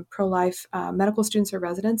some pro-life medical students or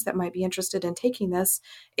residents that might be interested in taking this,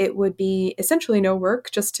 it would be essentially no work,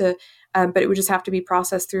 but it would just have to be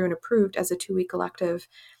processed through and approved as a 2-week elective.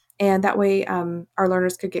 And that way our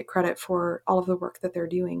learners could get credit for all of the work that they're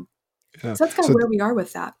doing. Yeah. So that's kind of where we are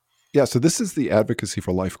with that. Yeah, so this is the Advocacy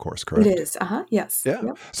for Life course, correct? It is. Yes. Yeah.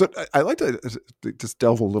 Yep. So I'd like to just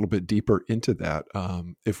delve a little bit deeper into that,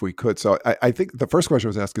 if we could. So I think the first question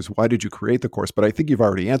I was asked is, why did you create the course? But I think you've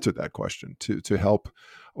already answered that question to help.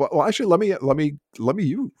 Well, actually, let me let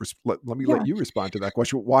you respond to that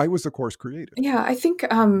question. Why was the course created? Yeah, I think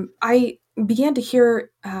I began to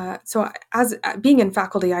hear. So as being in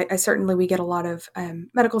faculty, I certainly we get a lot of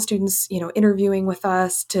medical students, interviewing with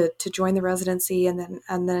us to join the residency, and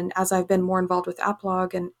then as I've been more involved with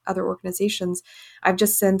APLOG and other organizations, I've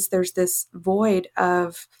just sensed there's this void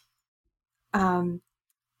of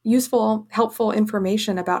useful, helpful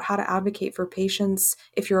information about how to advocate for patients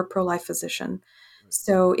if you're a pro-life physician.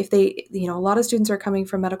 So if they, a lot of students are coming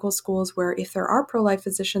from medical schools where if there are pro-life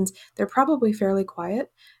physicians, they're probably fairly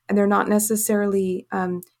quiet, and they're not necessarily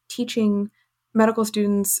teaching medical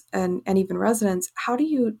students and even residents, how do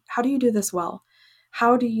you do this well?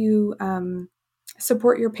 How do you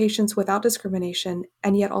support your patients without discrimination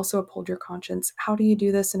and yet also uphold your conscience? How do you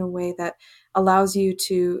do this in a way that allows you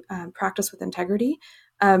to practice with integrity?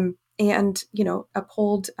 And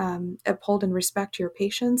uphold and respect your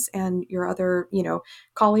patients and your other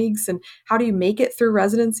colleagues, and how do you make it through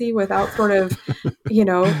residency without sort of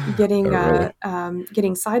getting Really?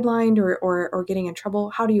 getting sidelined or getting in trouble?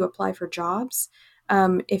 How do you apply for jobs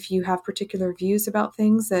if you have particular views about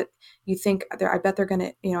things that you think I bet they're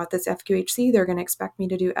going to, at this FQHC, they're going to expect me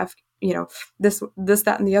to do this,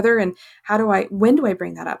 that, and the other. And when do I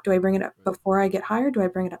bring that up? Do I bring it up before I get hired? Do I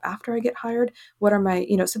bring it up after I get hired? What are my,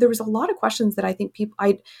 so there was a lot of questions that I think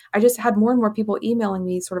I just had more and more people emailing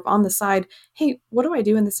me sort of on the side. Hey, what do I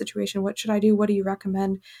do in this situation? What should I do? What do you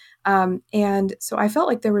recommend? And so I felt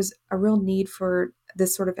like there was a real need for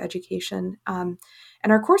this sort of education.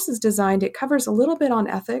 And our course is designed, it covers a little bit on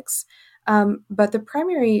ethics, but the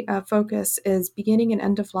primary focus is beginning and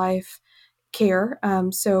end of life care.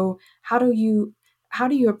 So how do you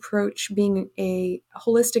approach being a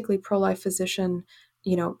holistically pro-life physician,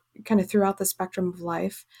 kind of throughout the spectrum of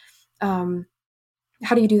life?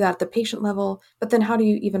 How do you do that at the patient level? But then how do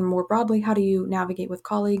you, even more broadly, how do you navigate with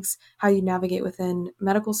colleagues? How do you navigate within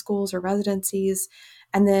medical schools or residencies?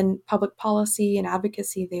 And then public policy and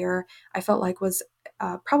advocacy there, I felt like was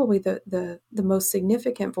probably the most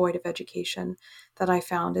significant void of education that I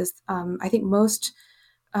found is I think most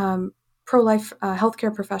pro-life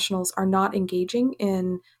healthcare professionals are not engaging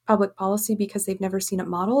in public policy because they've never seen it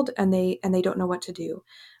modeled, and they don't know what to do.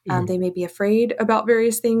 They may be afraid about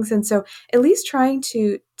various things, and so at least trying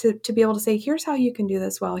to be able to say, here's how you can do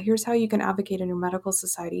this well. Here's how you can advocate in your medical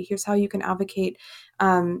society. Here's how you can advocate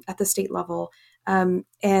at the state level. And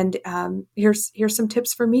here's some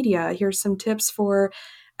tips for media. Here's some tips for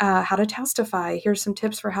how to testify. Here's some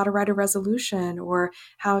tips for how to write a resolution or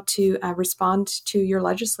how to respond to your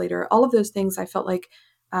legislator. All of those things I felt like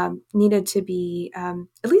needed to be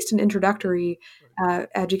at least an introductory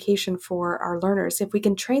education for our learners. If we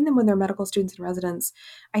can train them when they're medical students and residents,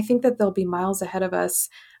 I think that they'll be miles ahead of us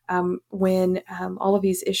when all of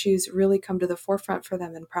these issues really come to the forefront for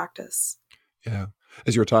them in practice. Yeah.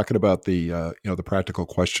 As you were talking about the the practical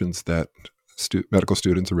questions that medical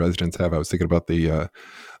students and residents have, I was thinking about the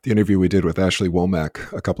interview we did with Ashley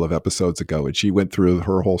Womack a couple of episodes ago, and she went through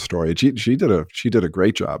her whole story. And she did a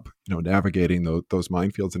great job, navigating those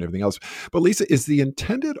minefields and everything else. But Lisa, is the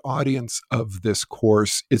intended audience of this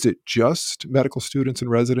course, is it just medical students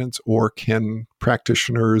and residents, or can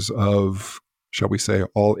practitioners of, shall we say,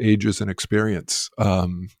 all ages and experience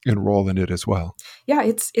enroll in it as well? Yeah,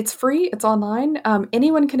 it's free. It's online.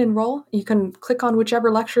 Anyone can enroll. You can click on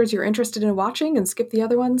whichever lectures you're interested in watching and skip the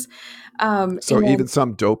other ones. So even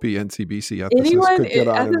some dopey NCBC ethicists could get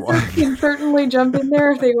on and watch. Can certainly jump in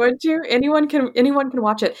there if they want to. Anyone can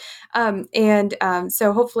watch it.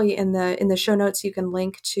 So hopefully in the show notes you can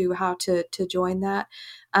link to how to join that.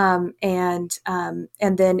 And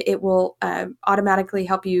then it will automatically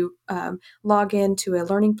help you log into a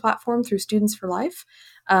learning platform through Students for Life.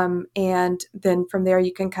 And then from there,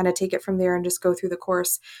 you can kind of take it from there and just go through the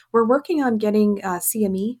course. We're working on getting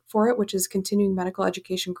CME for it, which is continuing medical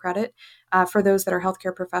education credit for those that are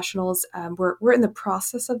healthcare professionals. We're in the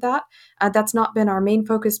process of that. That's not been our main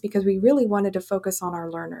focus because we really wanted to focus on our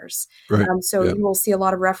learners. Right. You will see a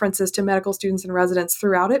lot of references to medical students and residents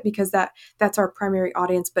throughout it because that's our primary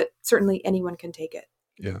audience, but certainly anyone can take it.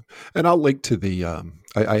 Yeah. And I'll link to the,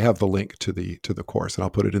 I have the link to the course, and I'll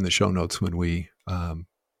put it in the show notes when we,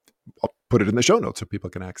 I'll put it in the show notes so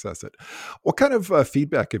people can access it. What kind of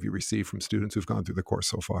feedback have you received from students who've gone through the course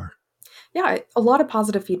so far? Yeah, a lot of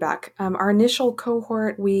positive feedback. Our initial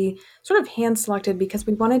cohort, we sort of hand selected because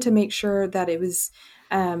we wanted to make sure that it was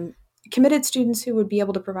committed students who would be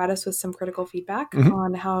able to provide us with some critical feedback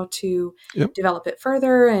on how to develop it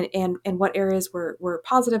further and what areas were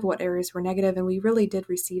positive, what areas were negative. And we really did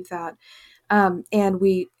receive that. And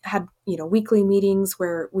we had, weekly meetings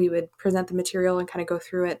where we would present the material and kind of go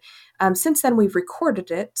through it. Since then, we've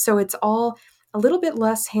recorded it. So it's all a little bit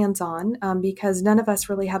less hands-on because none of us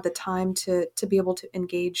really had the time to be able to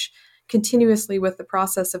engage continuously with the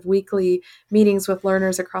process of weekly meetings with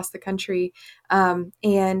learners across the country. So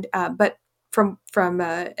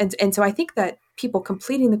I think that people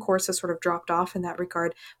completing the course has sort of dropped off in that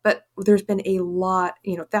regard, but there's been a lot,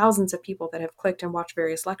 thousands of people that have clicked and watched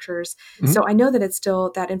various lectures. Mm-hmm. So I know that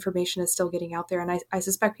that information is still getting out there. And I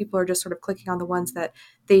suspect people are just sort of clicking on the ones that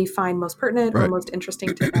they find most pertinent or most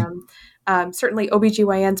interesting to them. Certainly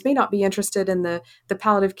OBGYNs may not be interested in the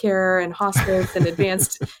palliative care and hospice and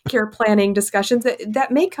advanced care planning discussions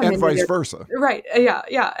that may come in. And vice versa. Right.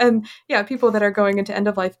 Yeah. And people that are going into end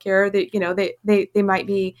of life care, they might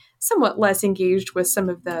be somewhat less engaged engaged with some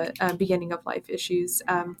of the beginning of life issues.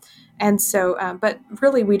 But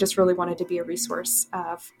really, we just really wanted to be a resource.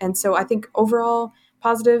 And so I think overall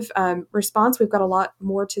positive response. We've got a lot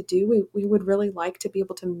more to do. We would really like to be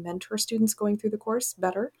able to mentor students going through the course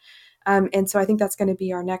better. And so I think that's going to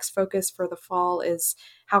be our next focus for the fall is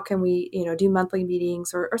how can we, do monthly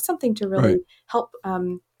meetings or something to really help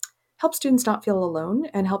students not feel alone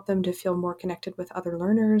and help them to feel more connected with other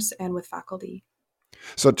learners and with faculty.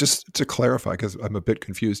 So just to clarify, because I'm a bit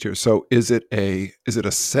confused here. So is it a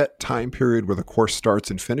set time period where the course starts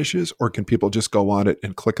and finishes, or can people just go on it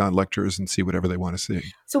and click on lectures and see whatever they want to see?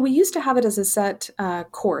 So we used to have it as a set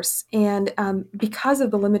course. And because of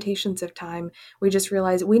the limitations of time, we just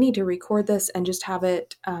realized we need to record this and just have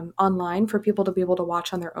it online for people to be able to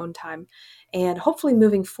watch on their own time. And hopefully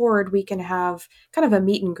moving forward, we can have kind of a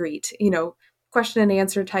meet and greet, question and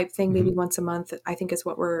answer type thing, maybe once a month, I think is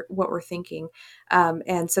what we're thinking.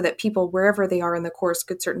 And so that people, wherever they are in the course,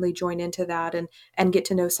 could certainly join into that and get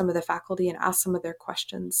to know some of the faculty and ask some of their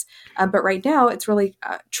questions. But right now, it's really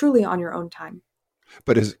truly on your own time.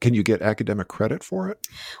 But can you get academic credit for it?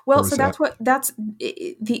 Well, so that's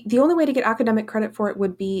the only way to get academic credit for it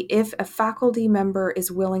would be if a faculty member is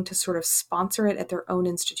willing to sort of sponsor it at their own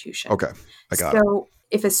institution. Okay, I got it. So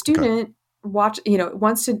if a student wants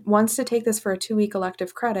to take this for a 2-week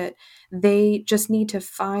elective credit, they just need to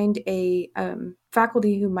find a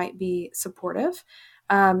faculty who might be supportive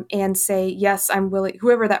and say, yes, I'm willing,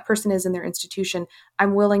 whoever that person is in their institution,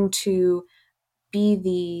 I'm willing to be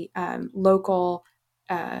the local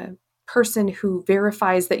person who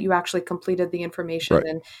verifies that you actually completed the information. Right.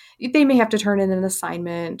 And they may have to turn in an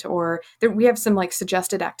assignment, or we have some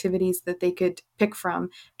suggested activities that they could pick from,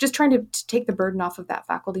 just trying to take the burden off of that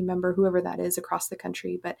faculty member, whoever that is across the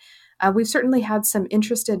country. But we've certainly had some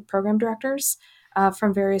interested program directors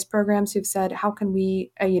from various programs who've said, how can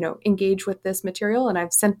we, engage with this material? And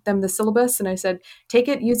I've sent them the syllabus and I said, take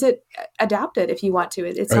it, use it, adapt it if you want to.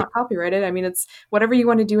 It's not copyrighted. I mean, it's whatever you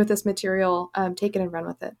want to do with this material, take it and run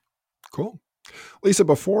with it. Cool. Lisa,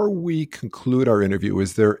 before we conclude our interview,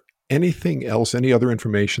 is there anything else, any other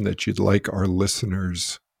information that you'd like our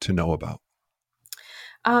listeners to know about?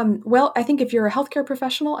 Well, I think if you're a healthcare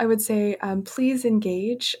professional, I would say please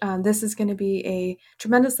engage. This is going to be a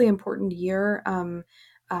tremendously important year,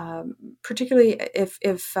 particularly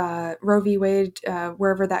if Roe v. Wade,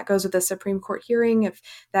 wherever that goes with the Supreme Court hearing, if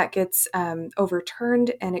that gets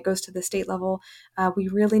overturned and it goes to the state level, we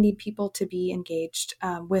really need people to be engaged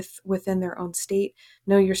within their own state,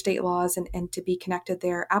 know your state laws, and to be connected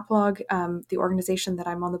there. APLOG, the organization that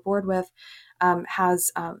I'm on the board with,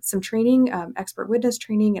 has some training, expert witness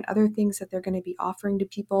training, and other things that they're going to be offering to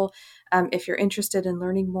people if you're interested in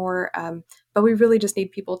learning more. But we really just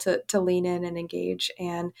need people to lean in and engage.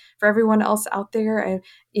 And for everyone else out there,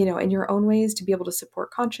 in your own ways, to be able to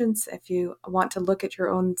support conscience. If you want to look at your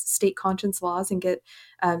own state conscience laws and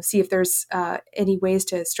see if there's any ways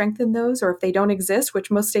to strengthen those, or if they don't exist,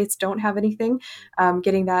 which most states don't have anything,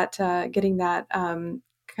 getting that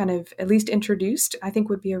kind of at least introduced, I think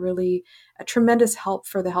would be a tremendous help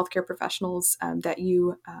for the healthcare professionals that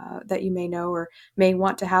you may know or may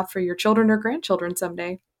want to have for your children or grandchildren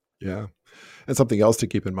someday. Yeah. And something else to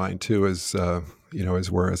keep in mind too is, as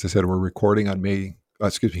I said, we're recording on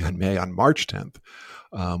March 10th.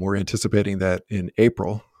 We're anticipating that in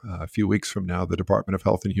April, a few weeks from now, the Department of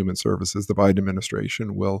Health and Human Services, the Biden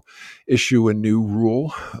administration, will issue a new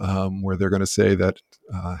rule where they're going to say that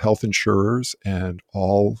health insurers and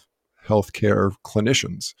all healthcare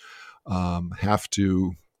clinicians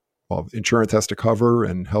insurance has to cover,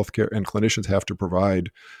 and healthcare and clinicians have to provide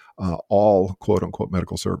all quote unquote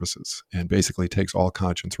medical services, and basically takes all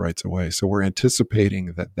conscience rights away. So we're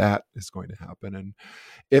anticipating that is going to happen. And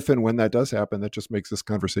if and when that does happen, that just makes this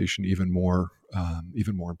conversation even more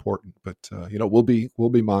important. But we'll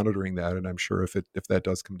be monitoring that, and I'm sure if that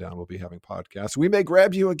does come down, we'll be having podcasts. We may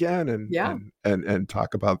grab you again and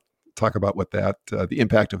talk about what that the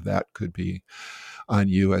impact of that could be on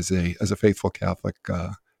you as a faithful Catholic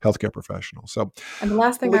healthcare professional. So, and the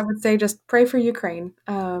last thing I would say, just pray for Ukraine,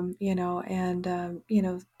 try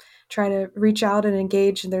to reach out and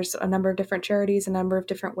engage. And there's a number of different charities, a number of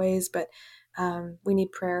different ways, but we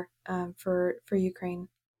need prayer for Ukraine.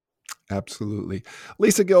 Absolutely.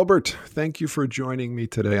 Lisa Gilbert, thank you for joining me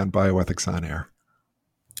today on Bioethics on Air.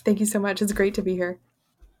 Thank you so much. It's great to be here.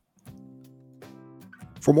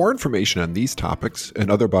 For more information on these topics and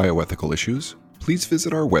other bioethical issues, please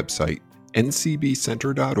visit our website,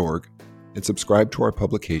 ncbcenter.org, and subscribe to our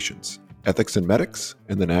publications, Ethics and Medics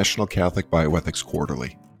and the National Catholic Bioethics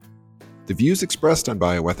Quarterly. The views expressed on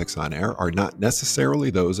Bioethics on Air are not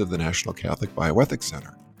necessarily those of the National Catholic Bioethics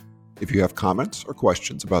Center. If you have comments or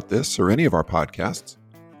questions about this or any of our podcasts,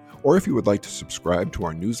 or if you would like to subscribe to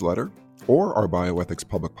our newsletter or our Bioethics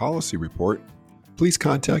Public Policy Report, please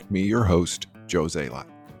contact me, your host, Joe Zalot.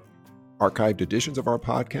 Archived editions of our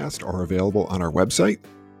podcast are available on our website.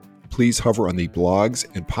 Please hover on the Blogs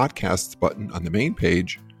and Podcasts button on the main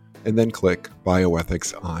page, and then click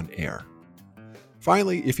Bioethics on Air.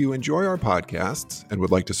 Finally, if you enjoy our podcasts and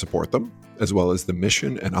would like to support them, as well as the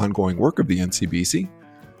mission and ongoing work of the NCBC,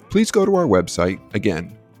 please go to our website,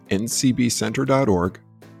 again, ncbcenter.org,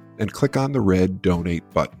 and click on the red Donate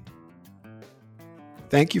button.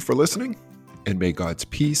 Thank you for listening, and may God's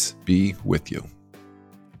peace be with you.